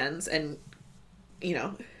your loose ends, and, you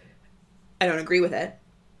know, I don't agree with it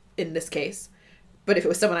in this case. But if it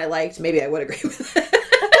was someone I liked, maybe I would agree with it.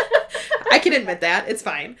 I can admit that. It's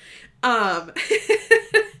fine.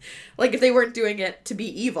 Like, if they weren't doing it to be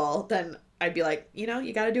evil, then I'd be like, you know,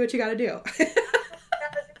 you gotta do what you gotta do. You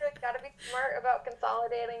gotta be smart about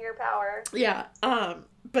consolidating your power. Yeah.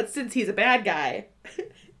 But since he's a bad guy...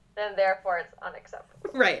 then therefore it's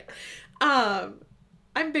unacceptable. Right.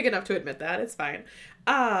 I'm big enough to admit that. It's fine.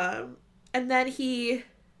 And then he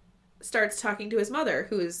starts talking to his mother,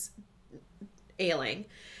 who's ailing.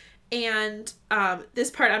 And this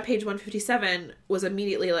part on page 157 was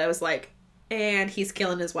immediately, I was like, and he's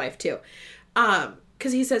killing his wife too.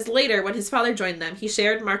 Because he says later, when his father joined them, he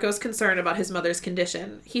shared Marco's concern about his mother's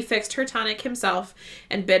condition. He fixed her tonic himself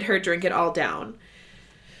and bid her drink it all down.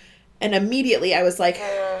 And immediately I was like,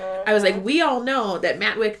 we all know that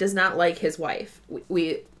Matwick does not like his wife.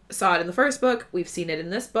 We saw it in the first book. We've seen it in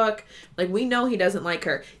this book. Like, we know he doesn't like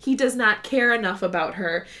her. He does not care enough about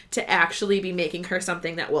her to actually be making her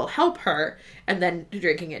something that will help her and then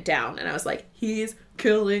drinking it down. And I was like, he's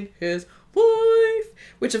killing his wife.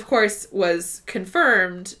 Which, of course, was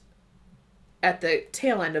confirmed at the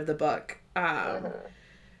tail end of the book.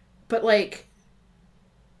 But, like...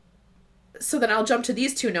 So then I'll jump to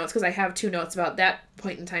these two notes because I have two notes about that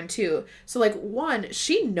point in time too. So like, one,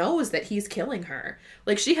 she knows that he's killing her.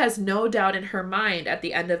 Like, she has no doubt in her mind at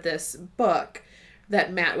the end of this book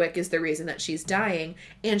that Matwick is the reason that she's dying,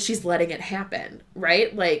 and she's letting it happen,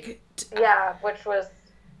 right? Like, yeah, which was...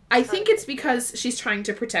 I think it's because she's trying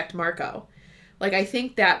to protect Marco. Like, I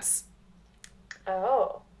think that's...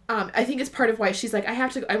 Oh. I think it's part of why she's like,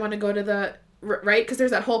 I want to go to the... Right? Because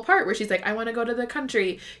there's that whole part where she's like, I want to go to the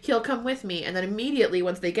country. He'll come with me. And then immediately,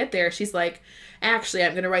 once they get there, she's like, actually,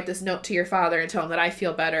 I'm going to write this note to your father and tell him that I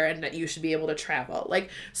feel better and that you should be able to travel.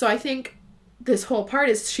 Like, so I think this whole part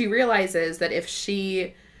is she realizes that if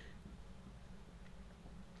she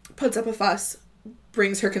puts up a fuss,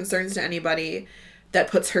 brings her concerns to anybody, that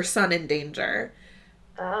puts her son in danger.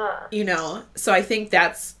 You know? So I think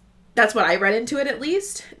that's what I read into it, at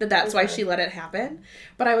least. That's why she let it happen.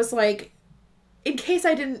 But I was like... In case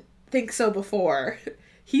I didn't think so before,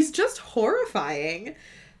 he's just horrifying.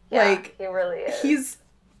 Yeah, like, he really is. He's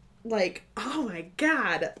like, oh my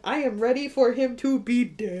god, I am ready for him to be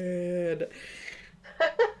dead.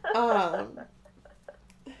 But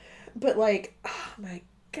like, oh my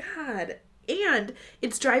god. And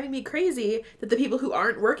it's driving me crazy that the people who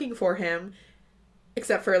aren't working for him,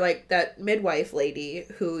 except for like that midwife lady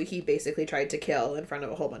who he basically tried to kill in front of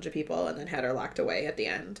a whole bunch of people and then had her locked away at the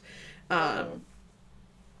end.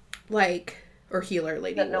 Like, or healer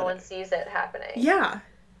lady. That no one sees it happening. Yeah.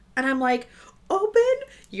 And I'm like, open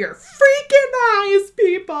your freaking eyes,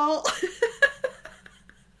 people.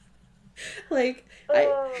 Like,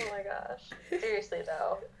 oh my gosh. Seriously,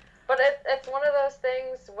 though. But it's one of those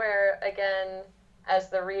things where, again, as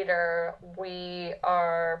the reader, we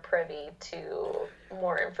are privy to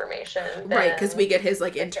more information. Right, because we get his,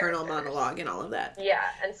 like, internal monologue and all of that. Yeah,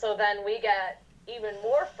 and so then we get even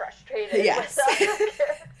more frustrated yes. with other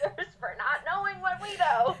characters for not knowing what we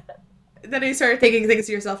know. Then I started thinking things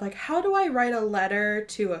to yourself, like, how do I write a letter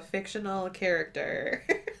to a fictional character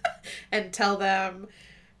and tell them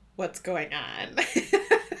what's going on? We're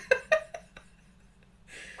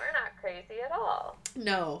not crazy at all.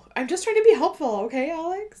 No, I'm just trying to be helpful, okay,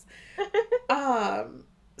 Alex?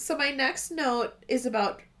 So my next note is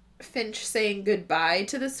about Finch saying goodbye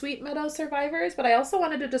to the Sweet Meadow survivors, but I also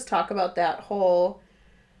wanted to just talk about that whole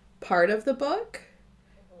part of the book.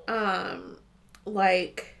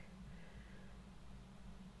 Like,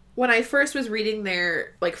 when I first was reading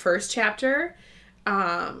their, like, first chapter,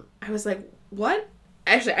 I was like, what?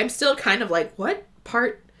 Actually, I'm still kind of like, what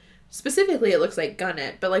part, specifically it looks like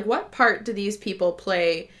Gunnet, but, like, what part do these people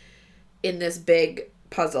play in this big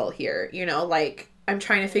puzzle here? You know, like, I'm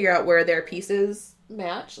trying to figure out where their pieces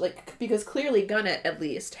match, like, because clearly Gunnet at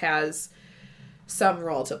least has some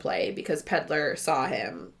role to play because Peddler saw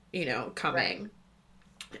him, you know, coming.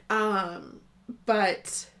 Right.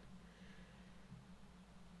 But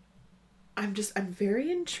I'm very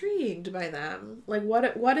intrigued by them. Like,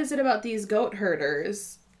 what is it about these goat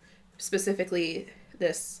herders, specifically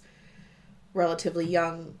this relatively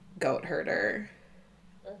young goat herder?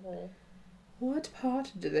 Mm-hmm. What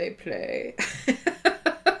part do they play?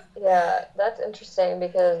 Yeah, that's interesting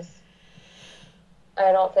because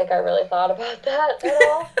I don't think I really thought about that at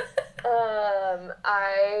all.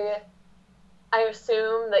 I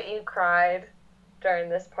assume that you cried during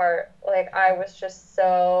this part. Like, I was just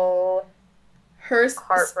so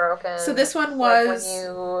heartbroken. So this one was... Like, when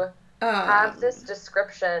you have this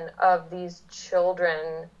description of these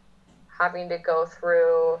children having to go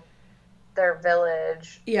through their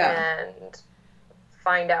village and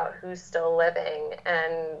find out who's still living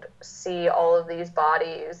and see all of these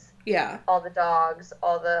bodies. Yeah. All the dogs,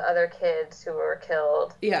 all the other kids who were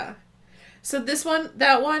killed. Yeah. So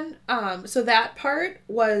so that part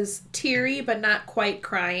was teary but not quite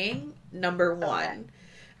crying, number one.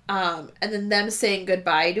 Okay. And then them saying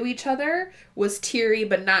goodbye to each other was teary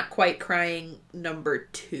but not quite crying, number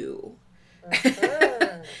two.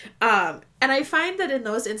 Mm-hmm. And I find that in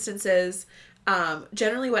those instances,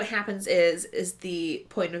 Generally what happens is the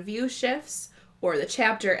point of view shifts or the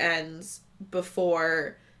chapter ends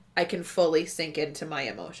before I can fully sink into my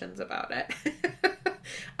emotions about it.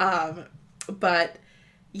 But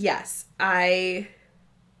yes,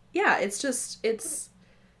 it's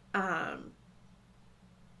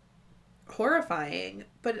horrifying.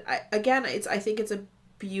 But I think it's a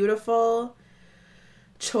beautiful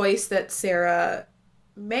choice that Sarah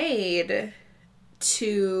made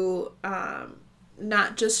to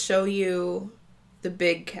not just show you the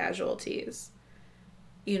big casualties.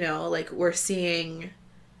 You know, like, we're seeing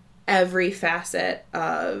every facet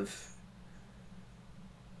of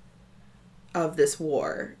this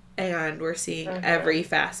war, and we're seeing every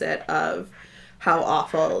facet of how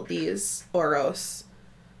awful these Oros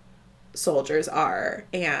soldiers are,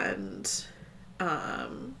 and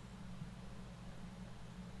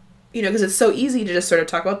you know, because it's so easy to just sort of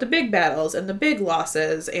talk about the big battles and the big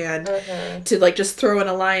losses, and to, like, just throw in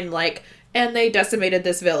a line like, and they decimated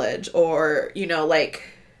this village, or, you know, like,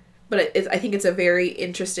 but I think it's a very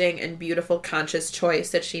interesting and beautiful conscious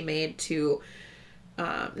choice that she made to,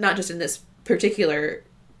 not just in this particular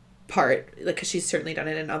part, like, because she's certainly done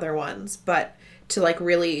it in other ones, but to, like,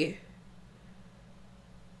 really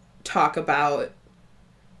talk about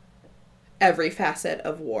every facet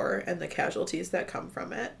of war and the casualties that come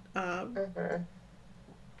from it.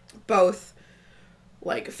 Both,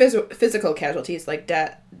 like, physical casualties, like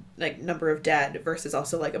number of dead, versus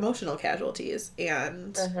also, like, emotional casualties,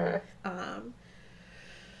 and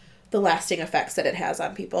the lasting effects that it has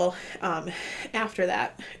on people after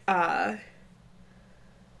that.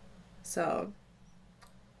 So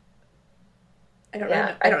I don't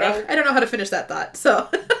know how to finish that thought. So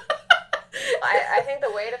I think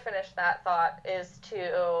the way to finish that thought is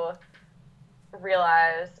to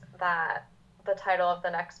realize that the title of the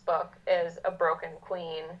next book is A Broken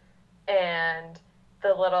Queen, and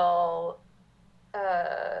the little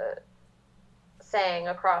saying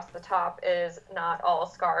across the top is, not all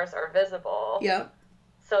scars are visible. Yep.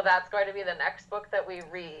 So that's going to be the next book that we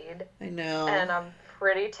read. I know. And I'm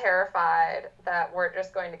pretty terrified that we're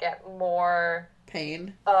just going to get more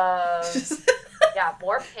pain. Yeah,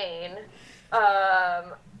 more pain.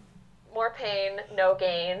 More pain, no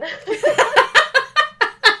gain.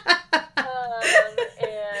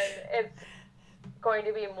 And it's going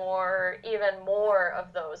to be even more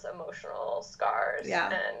of those emotional scars. Yeah.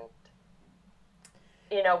 And,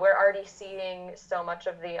 you know, we're already seeing so much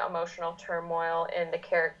of the emotional turmoil in the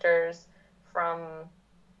characters from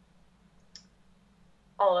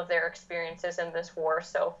all of their experiences in this war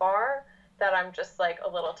so far, that I'm just, like, a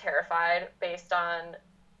little terrified based on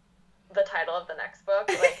the title of the next book.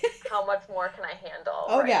 Like, how much more can I handle?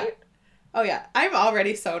 Oh, right? yeah. Oh, yeah. I'm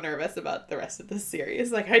already so nervous about the rest of this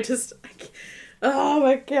series. Like, oh,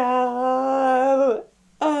 my God.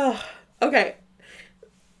 Oh, okay.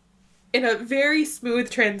 In a very smooth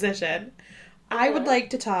transition, I would like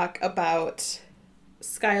to talk about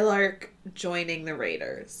Skylark joining the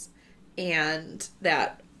Raiders and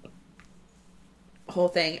that whole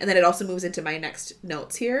thing. And then it also moves into my next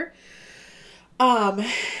notes here.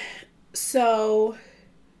 So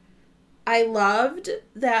I loved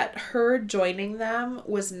that her joining them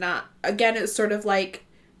was not, again, it's sort of like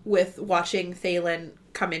with watching Thalen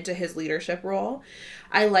come into his leadership role.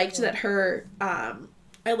 I liked that her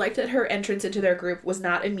entrance into their group was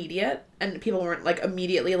not immediate, and people weren't, like,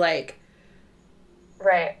 immediately like,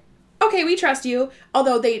 right, okay, we trust you.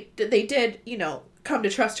 Although they did, you know, come to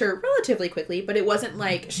trust her relatively quickly, but it wasn't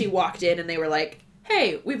like she walked in and they were like,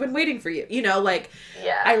 hey, we've been waiting for you. You know, like,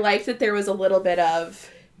 yeah. I liked that there was a little bit of,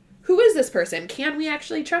 who is this person? Can we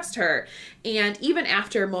actually trust her? And even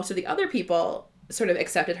after most of the other people sort of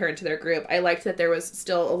accepted her into their group, I liked that there was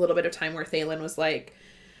still a little bit of time where Thalen was like,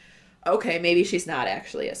 okay, maybe she's not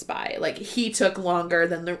actually a spy. Like, he took longer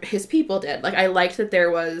than his people did. Like, I liked that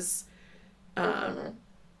there was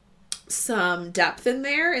some depth in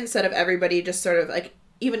there, instead of everybody just sort of, like,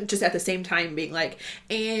 even just at the same time being like,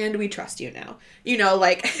 and we trust you now. You know,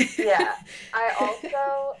 like... Yeah. I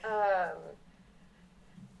also,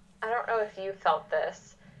 I don't know if you felt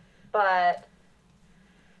this, but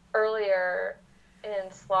earlier in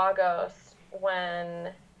Slagos,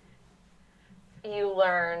 when you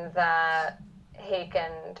learn that Hake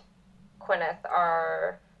and Gwyneth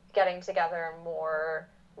are getting together more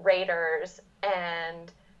raiders,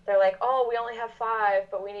 and they're like, oh, we only have 5,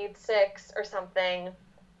 but we need 6 or something.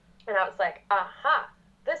 And I was like, aha,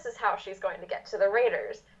 this is how she's going to get to the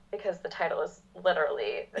raiders, because the title is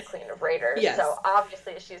literally the Queen of Raiders. Yes. So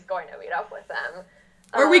obviously she's going to meet up with them.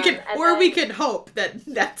 Or we can hope that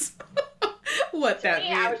that's what that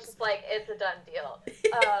means. I was just like, it's a done deal.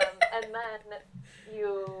 And then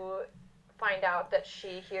you find out that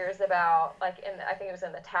she hears about, like, I think it was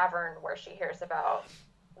in the tavern where she hears about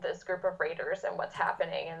this group of raiders and what's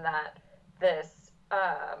happening, and that this,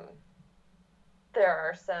 there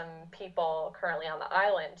are some people currently on the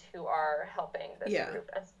island who are helping this group.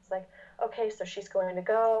 And it's like, okay, so she's going to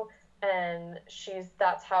go, and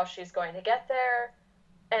that's how she's going to get there.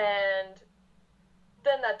 And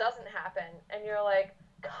then that doesn't happen, and you're like,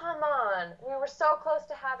 come on, we were so close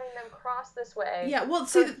to having them cross this way. Yeah, well,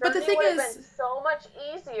 see, but the thing is, would have been so much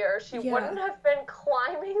easier. She wouldn't have been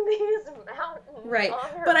climbing these mountains. Right,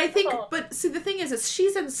 but I think, see, the thing is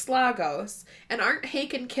she's in Slagos, and aren't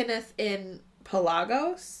Hake and Kenneth in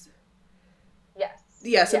Pelagos? Yes.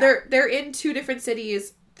 Yeah, so they're in two different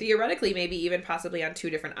cities, theoretically, maybe even possibly on two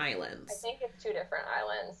different islands. I think it's two different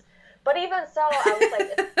islands. But even so, I was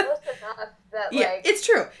like, it's close enough that, like... It's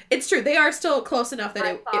true. It's true. They are still close enough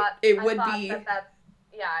that it would be... I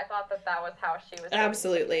thought that was how she was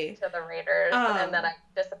absolutely to the Raiders, and then I'm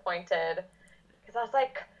disappointed, because I was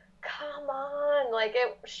like, come on, like,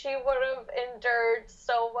 she would have endured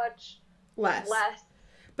so much less.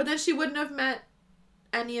 But then she wouldn't have met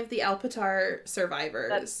any of the Alpatar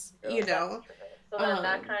survivors, you know? So then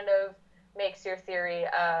that kind of makes your theory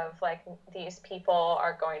of, like, these people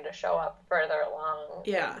are going to show up further along.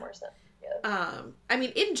 Yeah. More sense. I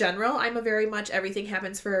mean, in general, I'm a very much everything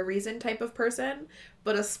happens for a reason type of person,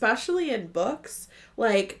 but especially in books,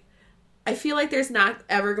 like, I feel like there's not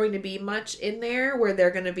ever going to be much in there where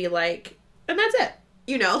they're going to be like, and that's it.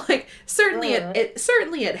 You know, like, certainly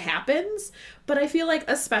it happens, but I feel like,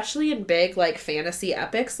 especially in big, like, fantasy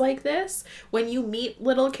epics like this, when you meet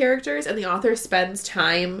little characters and the author spends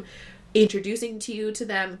time introducing to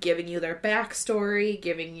them, giving you their backstory,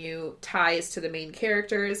 giving you ties to the main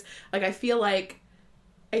characters, like, I feel like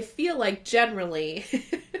generally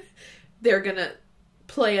they're gonna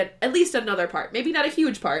play at least another part, maybe not a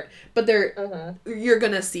huge part, but you're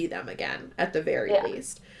gonna see them again at the very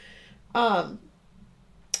least.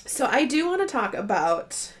 So I do want to talk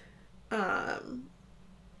about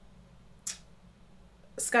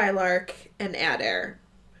Skylark and Adair,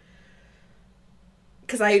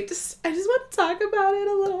 because I just want to talk about it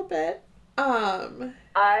a little bit.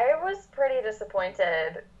 I was pretty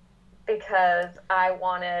disappointed because I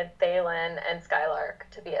wanted Thalen and Skylark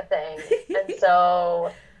to be a thing, and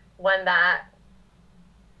so when that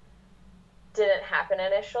didn't happen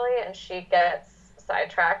initially, and she gets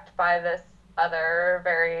sidetracked by this other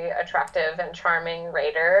very attractive and charming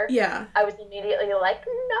raider, I was immediately like,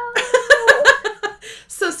 no.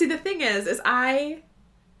 So see, the thing is I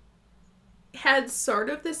had sort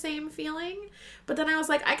of the same feeling, but then I was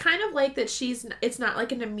like, I kind of like that it's not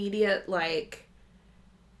like an immediate, like,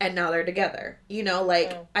 and now they're together, you know,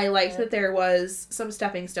 like, I liked that there was some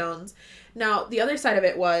stepping stones. Now, the other side of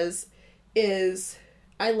it is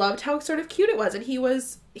I loved how sort of cute it was, and he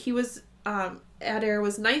was Adair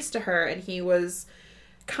was nice to her, and he was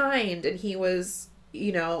kind, and he was,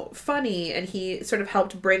 you know, funny, and he sort of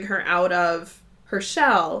helped bring her out of her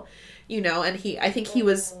shell, you know, and I think he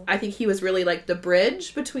was really, like, the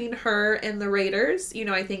bridge between her and the Raiders, you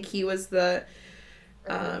know. I think he was the,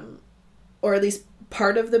 or at least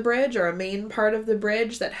part of the bridge, or a main part of the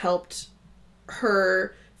bridge that helped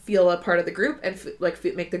her feel a part of the group and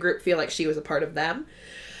make the group feel like she was a part of them.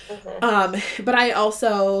 But I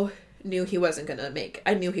also knew he wasn't gonna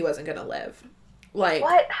live. Like,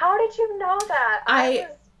 what? How did you know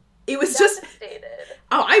that? It was devastated.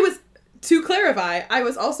 To clarify, I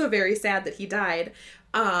was also very sad that he died.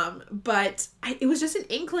 But it was just an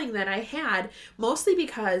inkling that I had, mostly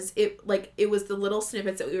because it was the little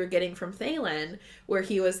snippets that we were getting from Thalen where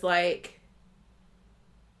he was like,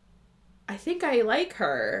 I think I like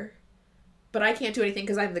her, but I can't do anything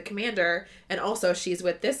because I'm the commander, and also she's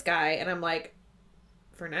with this guy, and I'm like,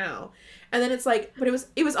 for now. And then it's like, but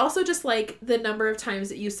it was also just like the number of times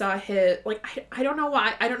that you saw his, like, I don't know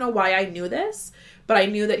why I knew this, but I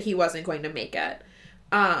knew that he wasn't going to make it.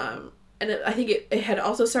 And I think it had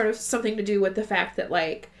also sort of something to do with the fact that,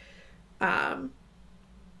 like, I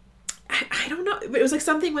don't know, it was like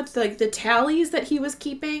something with, like, the tallies that he was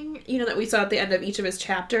keeping, you know, that we saw at the end of each of his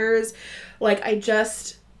chapters. Like,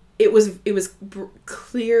 it was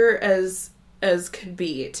clear as could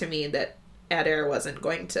be to me that Adair wasn't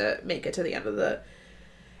going to make it to the end of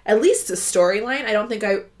at least the storyline. I don't think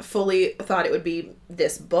I fully thought it would be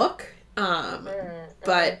this book.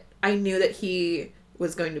 But I knew that he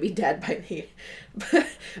was going to be dead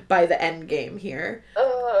by the end game here.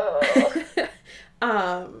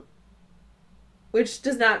 Which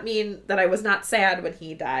does not mean that I was not sad when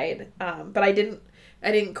he died. But I didn't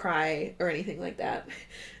I didn't cry or anything like that.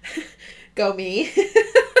 Go me.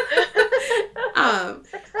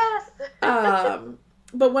 Success.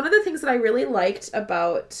 But one of the things that I really liked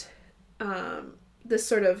about this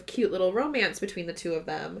sort of cute little romance between the two of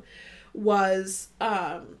them was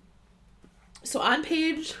so on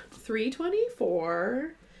page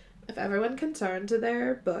 324, if everyone can turn to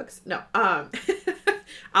their books. No,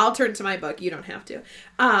 I'll turn to my book. You don't have to.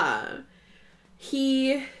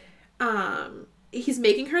 He's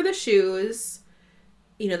making her the shoes.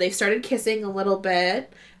 You know, they've started kissing a little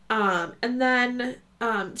bit. And then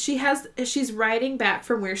she's riding back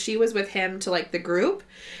from where she was with him to like the group,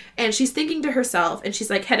 and she's thinking to herself, and she's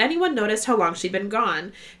like, had anyone noticed how long she'd been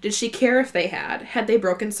gone? Did she care if they had? Had they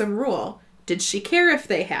broken some rule? Did she care if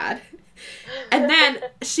they had? And then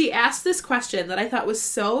she asked this question that I thought was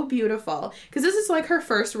so beautiful, because this is like her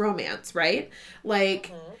first romance, right?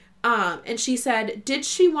 Like, and she said, did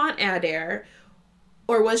she want Adair,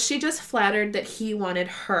 or was she just flattered that he wanted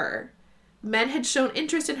her? Men had shown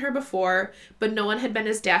interest in her before, but no one had been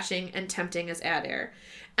as dashing and tempting as Adair.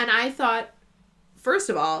 And I thought, first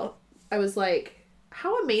of all, I was like,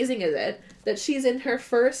 how amazing is it that she's in her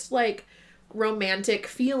first, like, romantic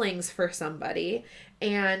feelings for somebody,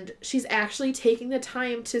 and she's actually taking the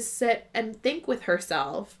time to sit and think with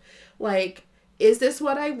herself, like, is this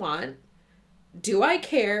what I want? Do I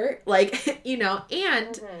care? Like, you know,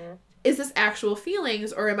 and is this actual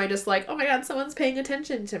feelings, or am I just like, oh my God, someone's paying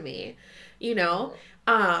attention to me? You know?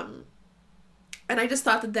 And I just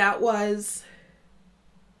thought that was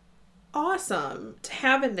awesome to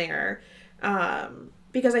have in there.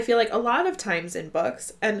 Because I feel like a lot of times in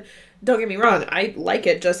books, and don't get me wrong, I like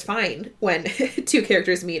it just fine when two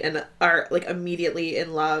characters meet and are like immediately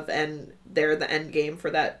in love and they're the end game for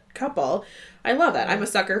that couple. I love that. I'm a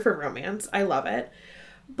sucker for romance. I love it.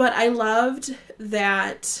 But I loved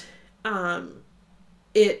that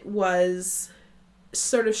it was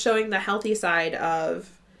sort of showing the healthy side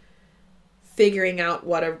of figuring out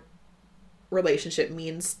what a relationship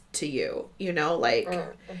means to you, you know, like,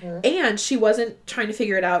 and she wasn't trying to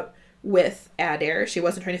figure it out with Adair. She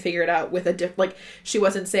wasn't trying to figure it out with like, she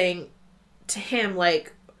wasn't saying to him,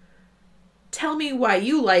 like, tell me why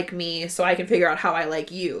you like me so I can figure out how I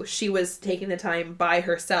like you. She was taking the time by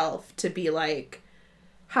herself to be like,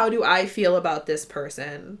 how do I feel about this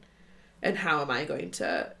person? And how am I going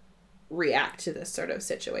to react to this sort of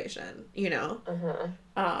situation, you know?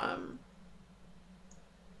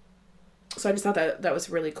 So I just thought that was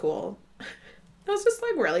really cool. It was just,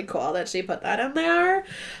 like, really cool that she put that in there.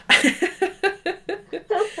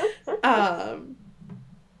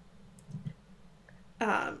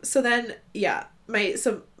 So then, yeah,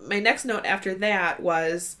 my next note after that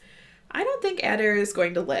was, I don't think Adair is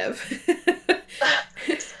going to live.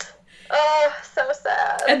 Oh, so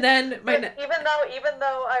sad. And then even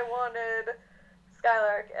though I wanted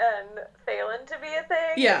Skylark and Phelan to be a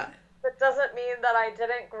thing, yeah, that doesn't mean that I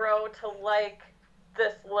didn't grow to like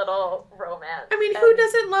this little romance. I mean, who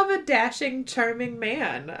doesn't love a dashing, charming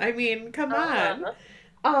man? I mean, come on.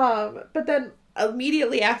 But then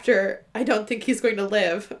immediately after, I don't think he's going to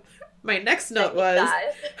live. My next note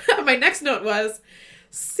was,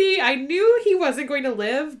 see, I knew he wasn't going to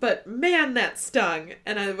live, but man, that stung.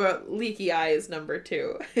 And I wrote leaky eyes number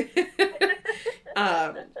 2.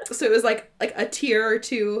 So it was like a tear or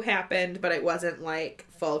two happened, but it wasn't like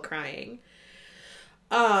full crying.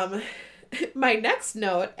 My next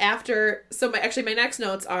note my next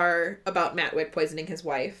notes are about Matt Wick poisoning his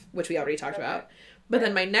wife, which we already talked about. But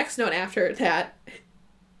then my next note after that,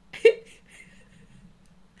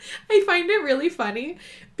 I find it really funny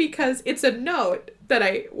because it's a note that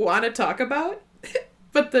I want to talk about,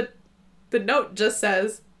 but the note just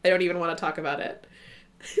says, I don't even want to talk about it.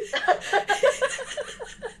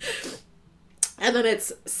 And then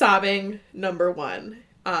it's sobbing number 1.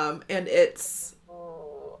 And it's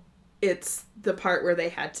the part where they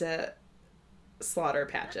had to slaughter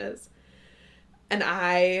Patches. And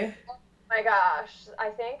oh my gosh, I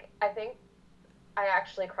think I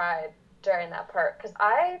actually cried during that part, because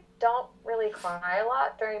I don't really cry a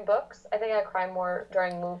lot during books. I think I cry more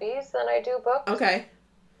during movies than I do books. Okay.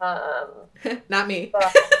 Not me.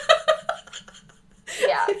 But,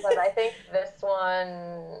 yeah, but I think this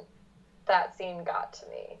one, that scene got to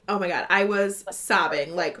me. Oh my God, I was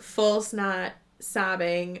sobbing, like full snot,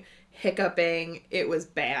 sobbing, hiccuping. It was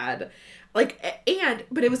bad. Like,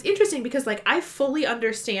 but it was interesting because, like, I fully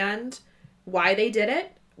understand why they did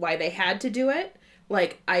it, why they had to do it.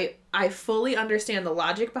 Like, I fully understand the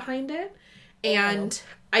logic behind it. And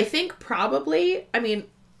I think probably, I mean,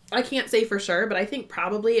 I can't say for sure, but I think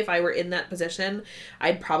probably if I were in that position,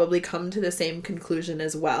 I'd probably come to the same conclusion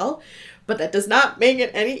as well. But that does not make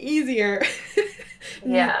it any easier.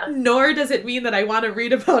 Yeah. Nor does it mean that I want to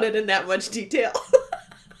read about it in that much detail.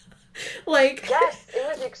 Like, yes, it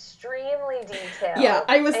was extremely detailed. Yeah,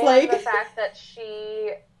 I was and like, the fact that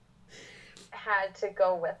she had to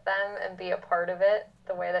go with them and be a part of it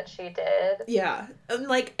the way that she did. Yeah. And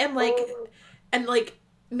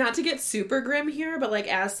not to get super grim here, but like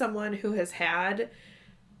as someone who has had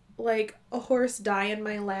like a horse die in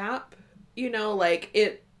my lap, you know,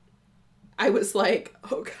 like I was like,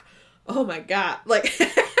 oh my God. Like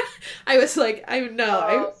I was like, I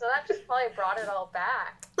know. So that just probably brought it all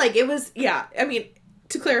back. Like it was, yeah. I mean,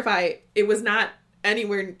 to clarify, it was not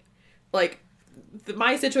anywhere like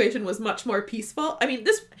my situation was much more peaceful. I mean,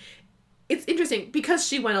 it's interesting because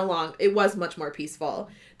she went along, it was much more peaceful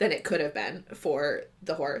than it could have been for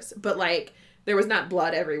the horse. But like there was not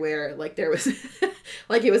blood everywhere. Like there was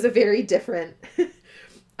like it was a very different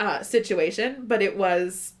situation, but it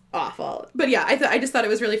was awful. But yeah, I just thought it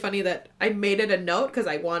was really funny that I made it a note because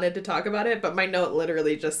I wanted to talk about it, but my note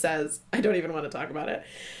literally just says I don't even want to talk about it.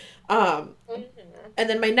 And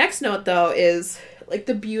then my next note though is like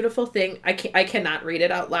the beautiful thing. I cannot read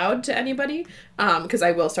it out loud to anybody because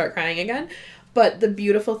I will start crying again. But the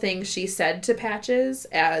beautiful thing she said to Patches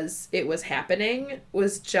as it was happening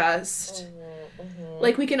was just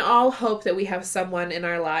like we can all hope that we have someone in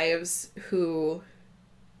our lives who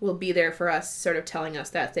will be there for us, sort of telling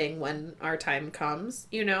us that thing when our time comes,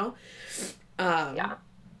 you know? Yeah.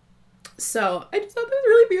 So I just thought that was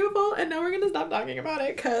really beautiful, and now we're going to stop talking about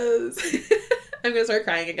it because I'm going to start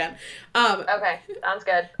crying again. Okay, sounds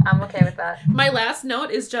good. I'm okay with that. My last note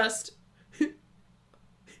is just,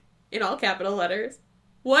 in all capital letters,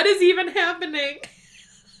 what is even happening?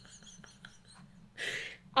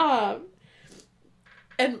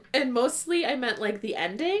 And mostly I meant, like, the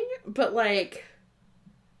ending, but, like,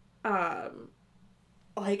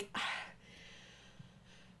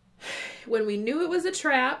 when we knew it was a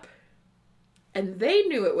trap, and they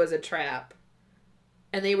knew it was a trap,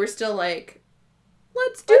 and they were still like,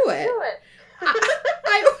 let's do it.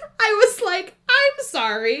 I was like, I'm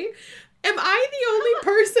sorry. Am I the only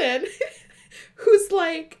person who's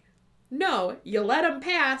like, no, you let them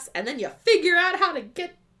pass, and then you figure out how to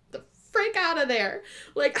get the frick out of there?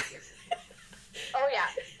 Like... Oh, yeah.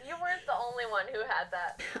 You weren't the only one who had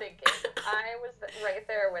that thinking. I was right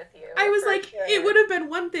there with you. I was like, sure. It would have been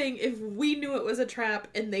one thing if we knew it was a trap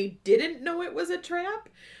and they didn't know it was a trap.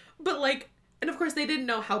 But, like, and of course they didn't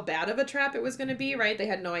know how bad of a trap it was going to be, right? They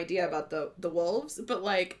had no idea about the wolves. But,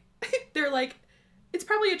 like, they're like, it's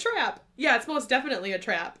probably a trap. Yeah, it's most definitely a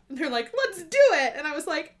trap. And they're like, let's do it. And I was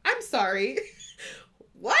like, I'm sorry.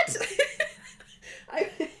 What?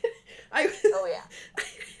 Oh, yeah.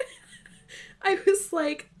 I was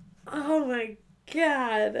like, oh my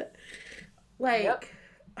God. Like, yep.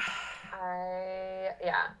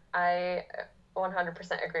 I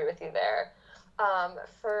 100% agree with you there.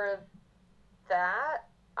 For that,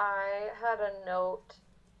 I had a note,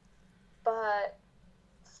 but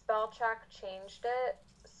Spellcheck changed it,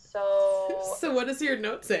 so... So what does your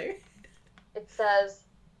note say? It says,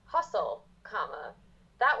 hustle, comma,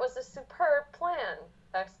 that was a superb plan,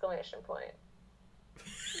 exclamation point.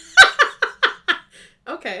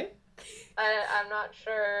 Okay. I'm not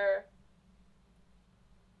sure.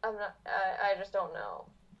 I just don't know.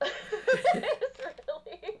 It's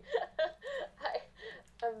really...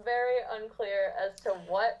 I'm very unclear as to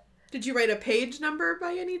what... Did you write a page number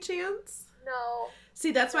by any chance? No.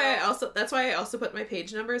 See, that's why I also put my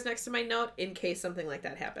page numbers next to my note in case something like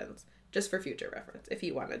that happens. Just for future reference, if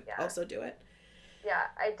you want to also do it. Yeah,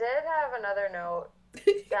 I did have another note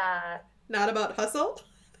that... Not about hustle?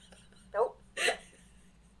 Nope.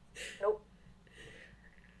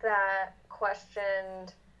 That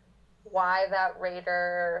questioned why that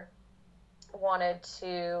raider wanted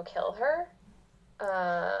to kill her.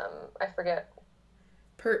 I forget.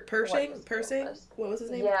 Pursing? What was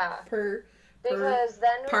his name? Yeah. Because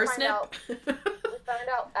then Parsnip? we found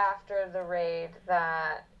out after the raid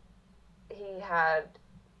that he had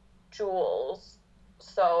jewels,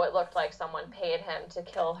 so it looked like someone paid him to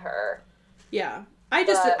kill her. Yeah. I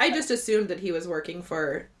just assumed that he was working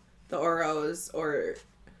for the Oros or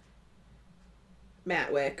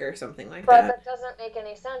Matwick or something like that. But that doesn't make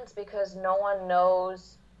any sense because no one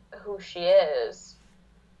knows who she is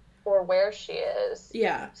or where she is.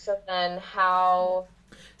 Yeah. So then how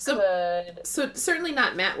could... So certainly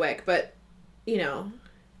not Matwick, but, you know,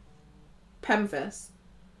 Pemphis.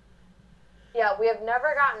 Yeah, we have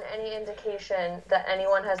never gotten any indication that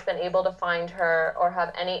anyone has been able to find her or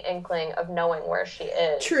have any inkling of knowing where she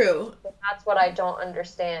is. True. But that's what I don't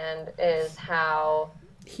understand is how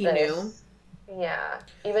he knew. Yeah.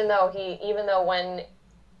 Even though when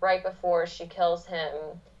right before she kills him,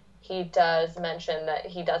 he does mention that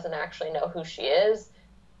he doesn't actually know who she is,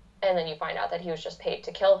 and then you find out that he was just paid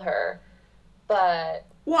to kill her. But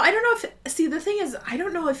well, I don't know if the thing is I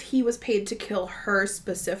don't know if he was paid to kill her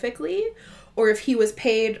specifically or if he was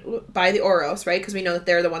paid by the Oros, right? Because we know that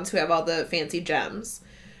they're the ones who have all the fancy gems,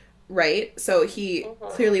 right? So he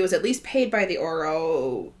clearly was at least paid by the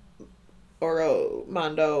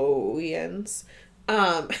Oromondoians.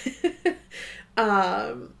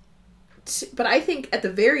 But I think at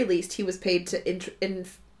the very least he was paid to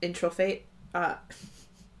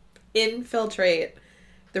infiltrate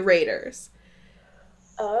the Raiders.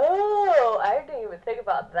 Oh, I didn't even think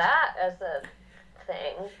about that as a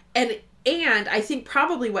thing. And I think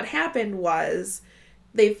probably what happened was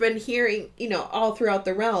they've been hearing, all throughout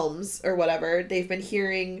the realms or whatever, they've been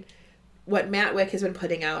hearing what Matwick has been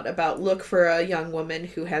putting out about look for a young woman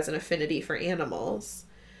who has an affinity for animals.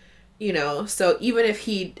 So even if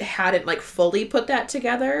he hadn't, fully put that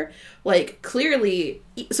together, clearly,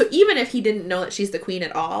 so even if he didn't know that she's the queen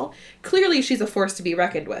at all, clearly she's a force to be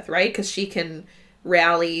reckoned with, right? Because she can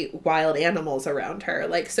rally wild animals around her.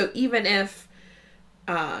 So even if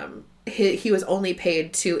he was only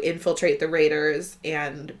paid to infiltrate the Raiders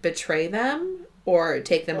and betray them or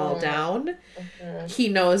take them all down, he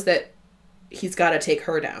knows that he's got to take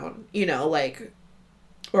her down,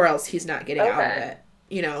 or else he's not getting out of it,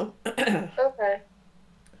 Okay.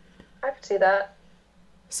 I could see that.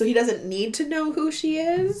 So he doesn't need to know who she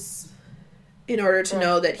is in order to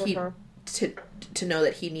know that to know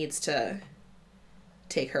that he needs to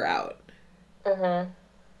take her out. You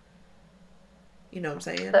know what I'm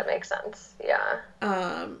saying? That makes sense. Yeah.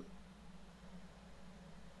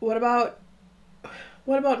 What about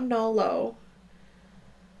Nolo?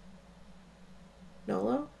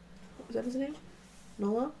 Nolo? Was that his name?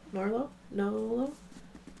 Nolo? Nolo?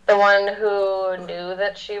 The one who knew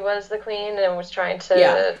that she was the queen and was trying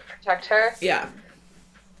to protect her? Yeah.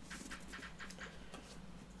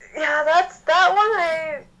 Yeah, that one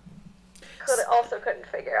I couldn't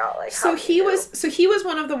figure out so he was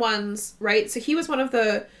one of the ones, right? So he was one of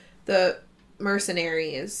the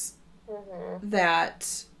mercenaries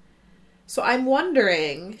that. So I'm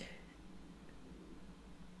wondering.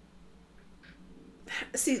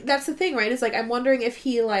 See, that's the thing, right? It's I'm wondering if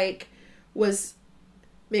he was,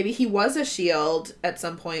 maybe he was a shield at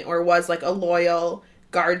some point, or was a loyal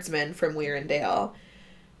guardsman from Weirendale,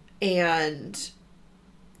 and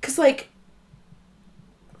because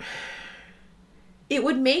it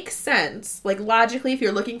would make sense, logically, if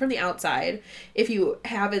you're looking from the outside, if you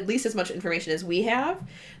have at least as much information as we have,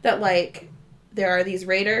 that, there are these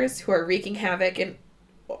raiders who are wreaking havoc in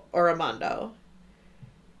Oromondo.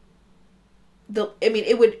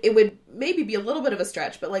 It would maybe be a little bit of a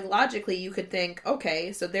stretch, but, logically, you could think,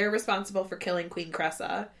 okay, so they're responsible for killing Queen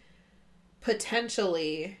Cressa.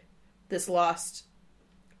 Potentially, this lost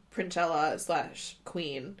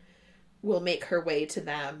Princella/Queen will make her way to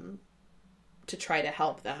them to try to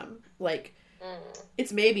help them.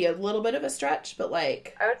 It's maybe a little bit of a stretch, but I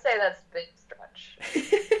would say that's a big stretch.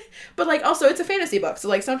 But also it's a fantasy book,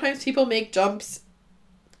 so sometimes people make jumps.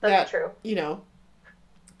 That's true.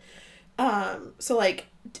 So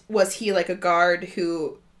was he a guard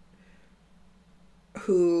who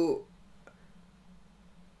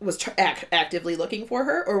was actively looking for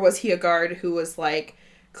her, or was he a guard who was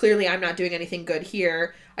clearly I'm not doing anything good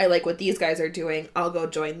here, I like what these guys are doing, I'll go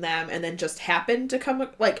join them, and then just happened to come,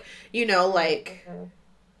 there's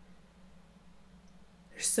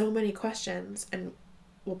so many questions, and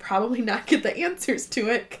we'll probably not get the answers to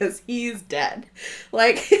it, because he's dead.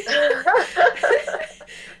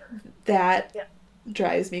 That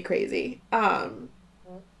drives me crazy.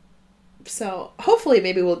 So, hopefully,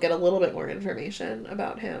 maybe we'll get a little bit more information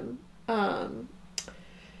about him.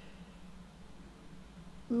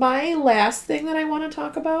 My last thing that I want to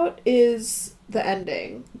talk about is the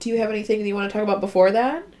ending. Do you have anything that you want to talk about before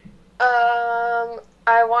that? I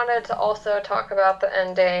wanted to also talk about the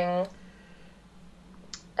ending.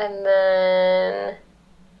 And then...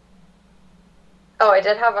 Oh, I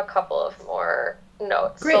did have a couple of more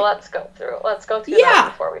notes. Great. So let's go through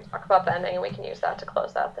that before we talk about the ending, and we can use that to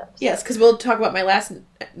close out the episode. Yes, because we'll talk about my last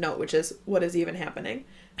note, which is what is even happening.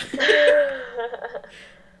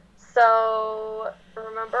 So,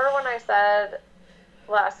 remember when I said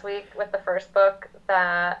last week with the first book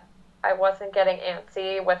that I wasn't getting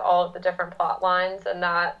antsy with all of the different plot lines and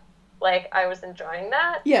that like, I was enjoying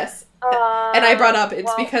that. Yes. And I brought up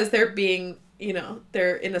it's because they're being,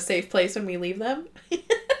 they're in a safe place when we leave them.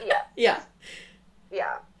 Yeah. Yeah.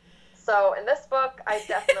 Yeah. So in this book, I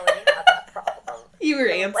definitely had that problem. You were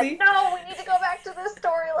antsy? Like, no, we need to go back to this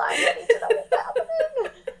storyline. I need to know what's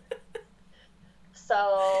happening.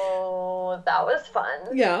 So that was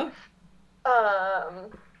fun. Yeah.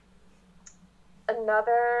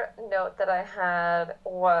 Another note that I had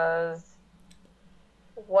was,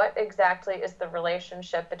 what exactly is the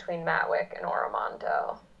relationship between Matwick and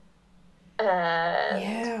Oromondo? And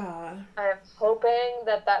yeah. I'm hoping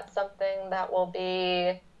that that's something that will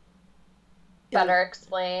be better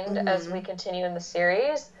explained as we continue in the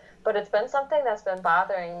series. But it's been something that's been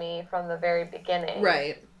bothering me from the very beginning.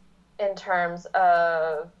 Right. In terms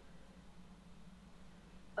of,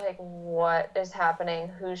 like, what is happening,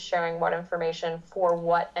 who's sharing what information, for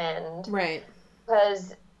what end. Right.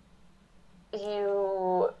 Because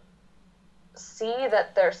you see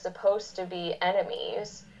that they're supposed to be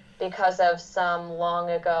enemies because of some long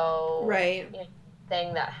ago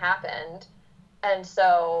thing that happened. And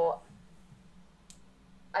so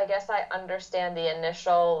I guess I understand the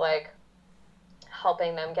initial, like,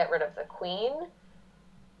 helping them get rid of the queen,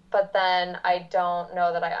 but then I don't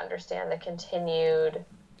know that I understand the continued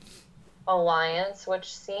alliance,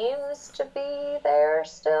 which seems to be there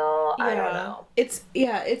still. Yeah. I don't know. It's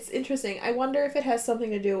interesting. I wonder if it has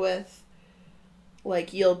something to do with,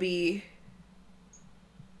 like, you'll be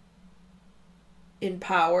in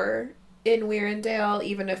power in Weirendale,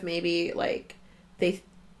 even if maybe, like, they,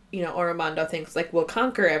 Oromondo thinks, like, we'll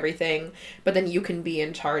conquer everything, but then you can be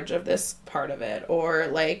in charge of this part of it, or,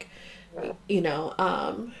 like,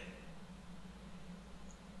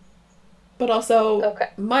 but also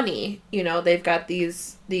money, they've got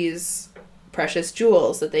these precious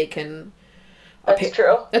jewels that they can, that's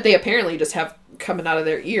true, that they apparently just have coming out of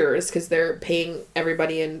their ears because they're paying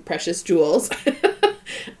everybody in precious jewels.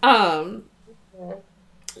 So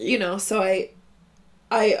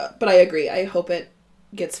but I agree. I hope it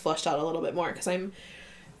gets flushed out a little bit more because I'm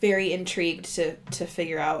very intrigued to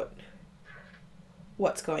figure out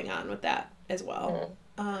what's going on with that as well.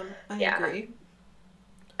 I agree.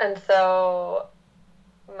 And so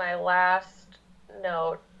my last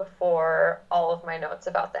note before all of my notes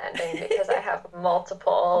about the ending, because I have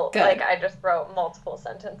multiple, like, I just wrote multiple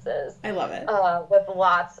sentences. I love it. With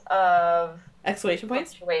lots of exclamation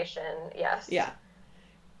points. Punctuation, yes. Yeah.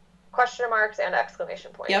 Question marks and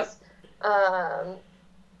exclamation points. Yep.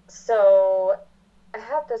 So I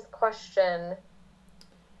have this question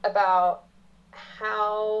about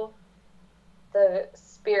how the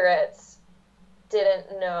spirits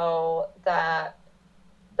didn't know that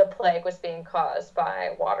the plague was being caused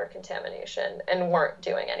by water contamination and weren't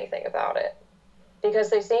doing anything about it. Because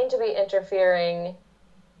they seem to be interfering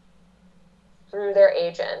through their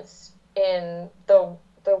agents in the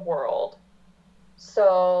world.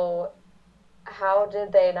 So how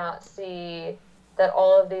did they not see that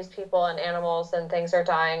all of these people and animals and things are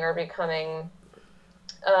dying or becoming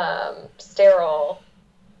sterile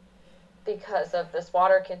because of this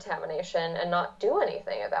water contamination and not do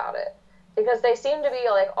anything about it? Because they seem to be,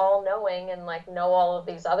 like, all-knowing and, like, know all of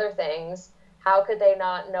these other things. How could they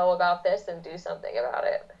not know about this and do something about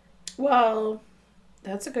it? Well,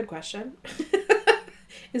 that's a good question.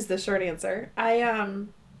 Is the short answer.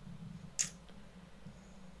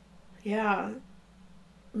 Yeah.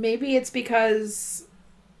 Maybe it's because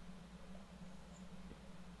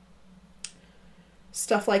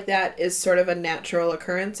stuff like that is sort of a natural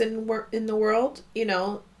occurrence in the world,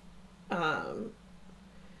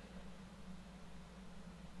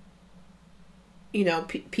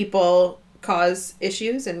 people cause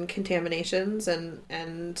issues and contaminations and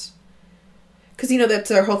because, that's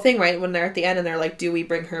their whole thing, right? When they're at the end and they're like, do we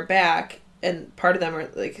bring her back? And part of them are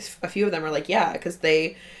like, a few of them are like, yeah, because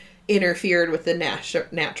they interfered with the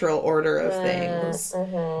natural order of things.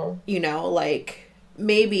 Like,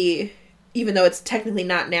 maybe, even though it's technically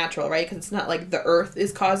not natural, right? Because it's not like the earth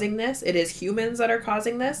is causing this. It is humans that are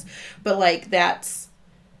causing this. But, like, that's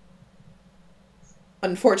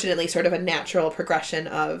unfortunately sort of a natural progression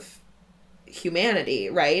of humanity,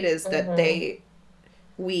 right? Is that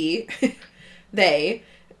they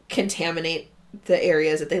contaminate the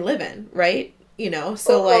areas that they live in, right?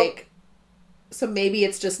 So maybe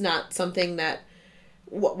it's just not something that,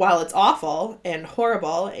 while it's awful and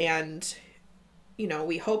horrible and,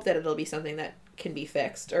 we hope that it'll be something that can be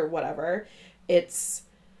fixed or whatever, it's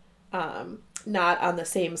not on the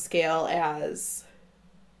same scale as,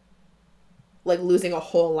 like, losing a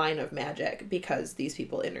whole line of magic because these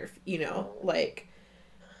people like...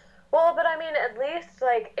 Well, but I mean, at least,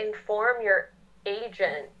 like, inform your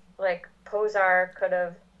agent, like, Pozar could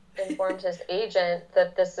have informed his agent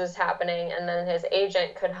that this is happening, and then his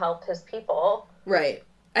agent could help his people. Right.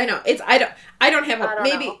 I know. I don't have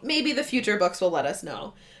a, maybe the future books will let us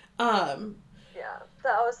know. Yeah,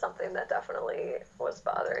 that was something that definitely was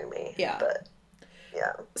bothering me. Yeah. But,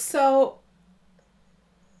 yeah. So,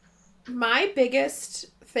 my biggest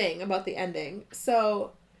thing about the ending,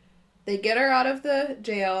 so they get her out of the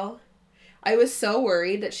jail. I was so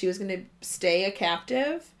worried that she was going to stay a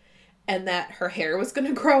captive and that her hair was going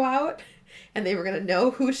to grow out and they were going to know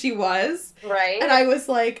who she was. Right. And I was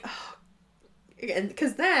like, oh, and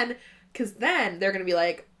because then they're going to be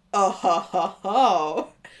like, oh, ho, ho,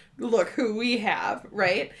 ho, look who we have,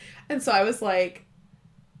 right? And so I was like,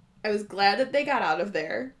 I was glad that they got out of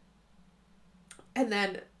there. And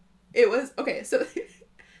then it was, okay, so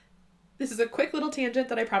this is a quick little tangent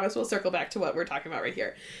that I promise will circle back to what we're talking about right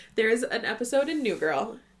here. There's an episode in New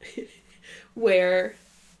Girl where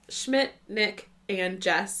Schmidt, Nick, and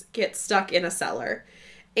Jess get stuck in a cellar.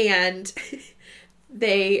 And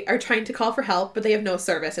they are trying to call for help, but they have no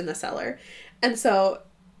service in the cellar. And so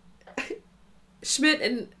Schmidt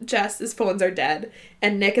and Jess's phones are dead.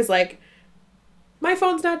 And Nick is like, my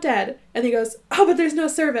phone's not dead. And he goes, oh, but there's no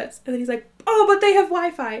service. And then he's like, oh, but they have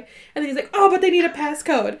Wi-Fi. And then he's like, oh, but they need a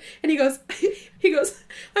passcode. And he goes,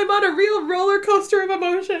 I'm on a real roller coaster of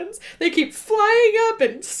emotions. They keep flying up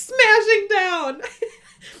and smashing down.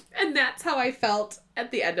 And that's how I felt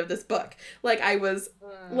at the end of this book. Like, I was,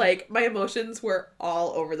 like, my emotions were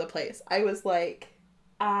all over the place. I was like,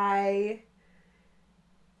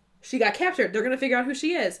 she got captured. They're going to figure out who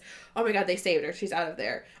she is. Oh my God, they saved her. She's out of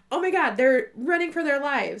there. Oh my God, they're running for their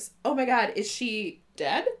lives. Oh my God, is she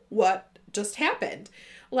dead? What just happened?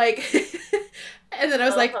 Like, and then I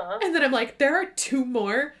was like, and then I'm like, there are 2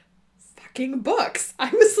 more fucking books. I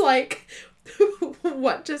was like,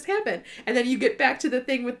 what just happened? And then you get back to the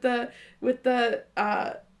thing with the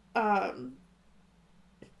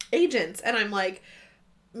agents, and I'm like,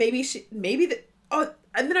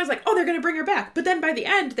 and then I was like, oh, they're going to bring her back. But then by the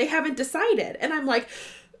end, they haven't decided. And I'm like,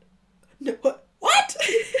 no, what?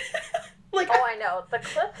 Like, oh, I know. The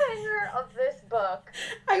cliffhanger of this book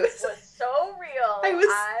was so real. I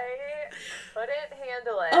couldn't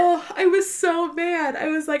handle it. Oh, I was so mad. I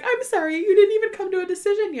was like, I'm sorry, you didn't even come to a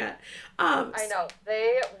decision yet. I know.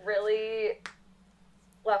 They really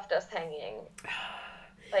left us hanging.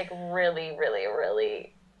 Like, really, really,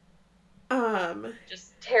 really...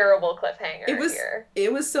 just terrible cliffhanger here.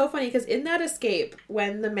 It was so funny because in that escape,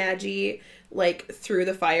 when the Magi like threw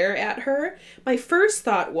the fire at her, my first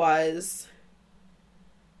thought was,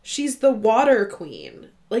 she's the water queen.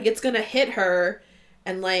 Like, it's gonna hit her,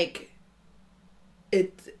 and like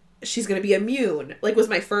she's gonna be immune. Like, was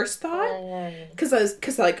my first thought,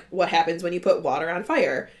 because like, what happens when you put water on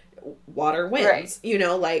fire? Water wins, right. You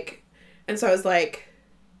know, like, and so I was like,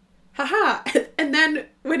 haha. And then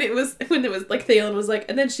when it was like, Thalen was like,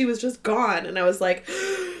 and then she was just gone, and I was like,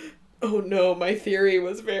 oh no, my theory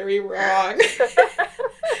was very wrong.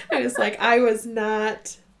 I was like, I was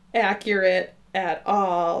not accurate at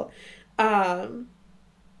all. And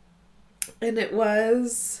it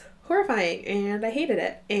was horrifying, and I hated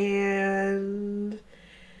it. And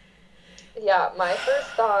yeah, my first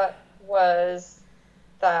thought was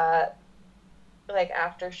that, like,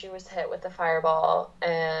 after she was hit with the fireball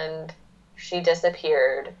and she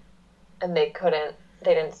disappeared and they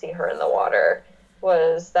didn't see her in the water,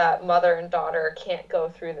 was that mother and daughter can't go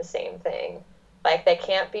through the same thing. Like, they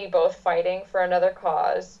can't be both fighting for another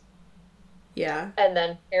cause. Yeah. And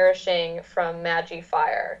then perishing from Magi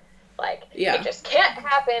fire. Like, yeah. It just can't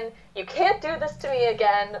happen. You can't do this to me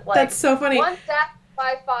again. Like, that's so funny. One death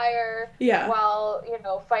by fire, yeah, while, you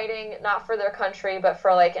know, fighting not for their country but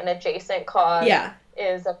for, like, an adjacent cause, yeah,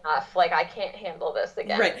 is enough. Like, I can't handle this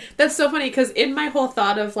again. Right. That's so funny, because in my whole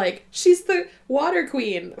thought of, like, she's the water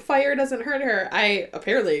queen, fire doesn't hurt her, I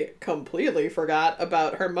apparently completely forgot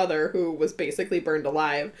about her mother, who was basically burned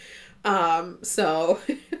alive. So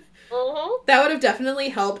mm-hmm. That would have definitely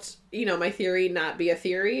helped, you know, my theory not be a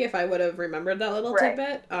theory if I would have remembered that little right.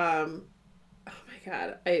 tidbit. Oh my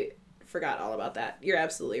God, I forgot all about that. You're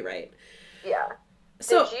absolutely right. Yeah.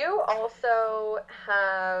 So, did you also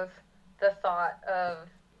have the thought of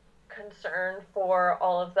concern for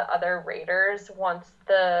all of the other raiders once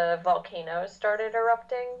the volcanoes started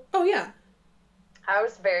erupting? Oh, yeah. I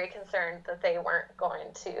was very concerned that they weren't going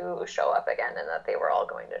to show up again and that they were all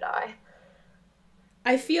going to die.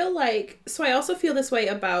 I feel like... So I also feel this way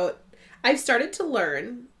about... I've started to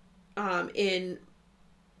learn in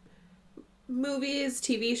movies,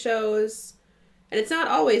 TV shows, and it's not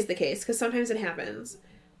always the case, because sometimes it happens,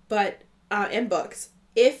 but, and books,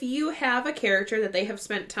 if you have a character that they have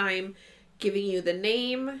spent time giving you the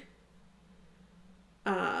name,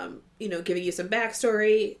 giving you some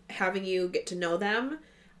backstory, having you get to know them,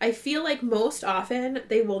 I feel like most often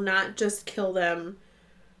they will not just kill them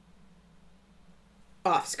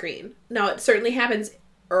off screen. Now, it certainly happens,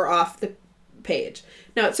 or off the page.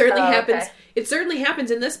 Now, it certainly happens. Okay. It certainly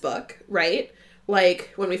happens in this book, right?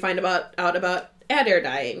 Like when we find out about Adair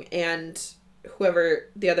dying and whoever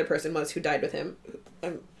the other person was who died with him.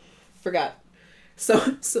 I forgot.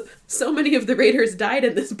 So many of the raiders died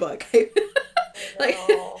in this book. Like,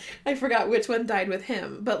 I forgot which one died with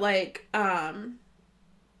him, but like, the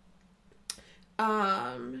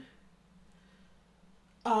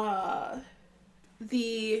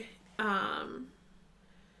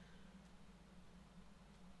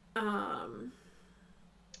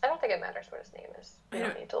I don't think it matters what his name is. I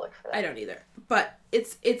don't need to look for that. I don't either. But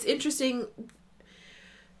it's interesting.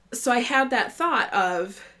 So I had that thought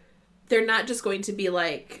of, they're not just going to be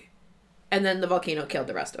like, and then the volcano killed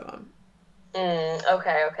the rest of them.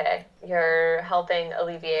 Okay. You're helping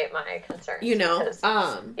alleviate my concerns. Because,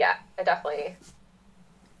 yeah, I definitely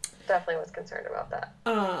was concerned about that.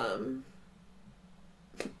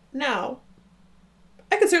 Now,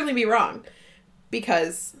 I could certainly be wrong,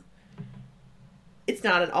 because it's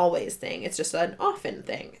not an always thing. It's just an often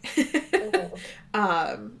thing.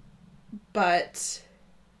 Mm-hmm. But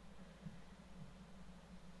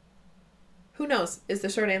who knows is the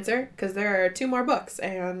short answer, because there are 2 more books,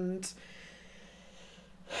 and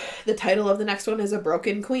the title of the next one is A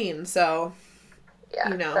Broken Queen, so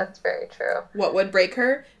yeah, that's very true. What would break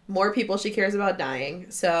her? More people she cares about dying,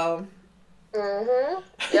 so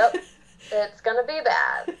yep. It's gonna be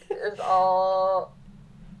bad is all.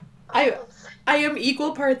 I am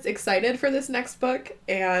equal parts excited for this next book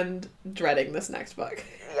and dreading this next book.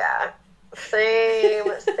 Yeah, same.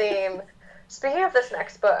 Speaking of this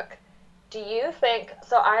next book, do you think,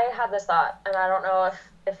 so I had this thought, and I don't know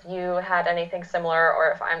if you had anything similar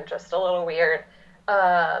or if I'm just a little weird.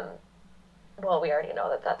 Well, we already know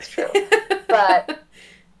that that's true. But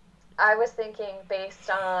I was thinking, based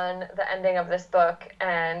on the ending of this book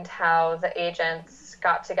and how the agents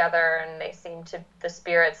got together and the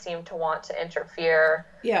spirits seemed to want to interfere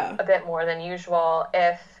a bit more than usual,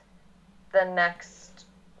 if the next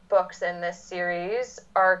books in this series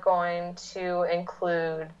are going to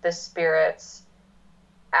include the spirits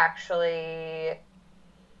actually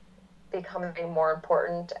becoming more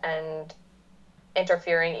important and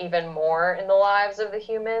interfering even more in the lives of the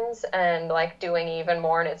humans and like doing even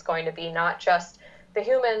more, and it's going to be not just the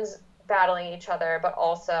humans battling each other but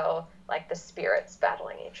also like the spirits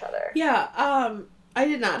battling each other. I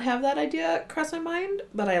did not have that idea cross my mind,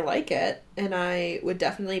 but I like it, and I would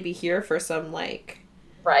definitely be here for some like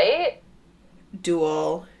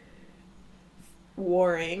dual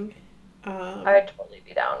warring. I would totally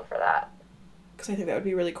be down for that, because I think that would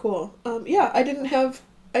be really cool. I did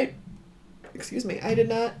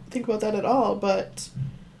not think about that at all, but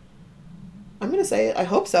I'm going to say I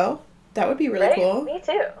hope so. That would be really cool. Me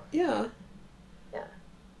too. Yeah.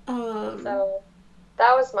 So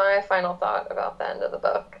that was my final thought about the end of the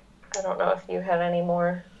book. I don't know if you had any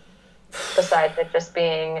more besides it just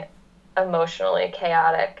being emotionally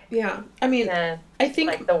chaotic. Yeah. I mean, I think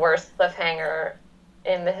like the worst cliffhanger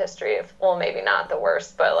in the history of, well, maybe not the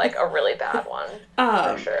worst, but like a really bad one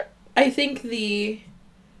for sure. I think the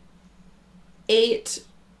 8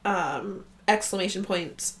 exclamation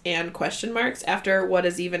points and question marks after what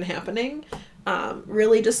is even happening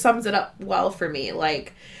really just sums it up well for me.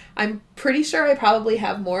 Like, I'm pretty sure I probably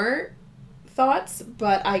have more thoughts,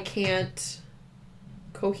 but I can't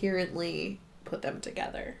coherently put them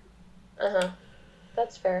together.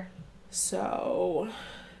 That's fair. So,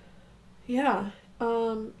 yeah.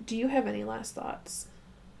 Do you have any last thoughts?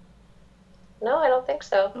 No, I don't think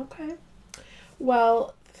so. Okay.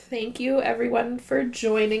 Well, thank you, everyone, for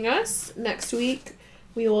joining us. Next week,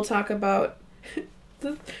 we will talk about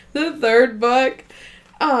the 3rd book.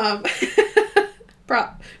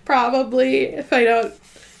 Probably, if I don't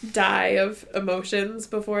die of emotions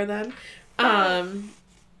before then. And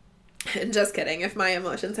just kidding. If my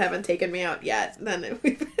emotions haven't taken me out yet, then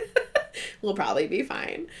we'll probably be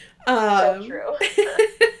fine. So true.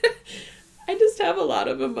 I just have a lot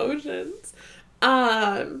of emotions.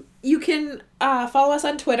 You can follow us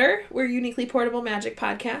on Twitter. We're Uniquely Portable Magic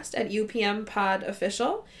Podcast at UPM Pod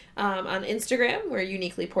Official. On Instagram, we're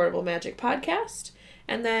Uniquely Portable Magic Podcast.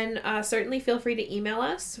 And then certainly feel free to email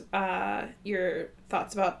us your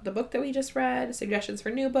thoughts about the book that we just read, suggestions for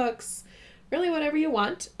new books, really whatever you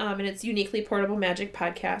want. And it's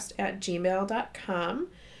uniquelyportablemagicpodcast@gmail.com.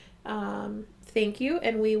 Thank you,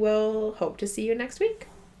 and we will hope to see you next week.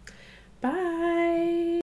 Bye.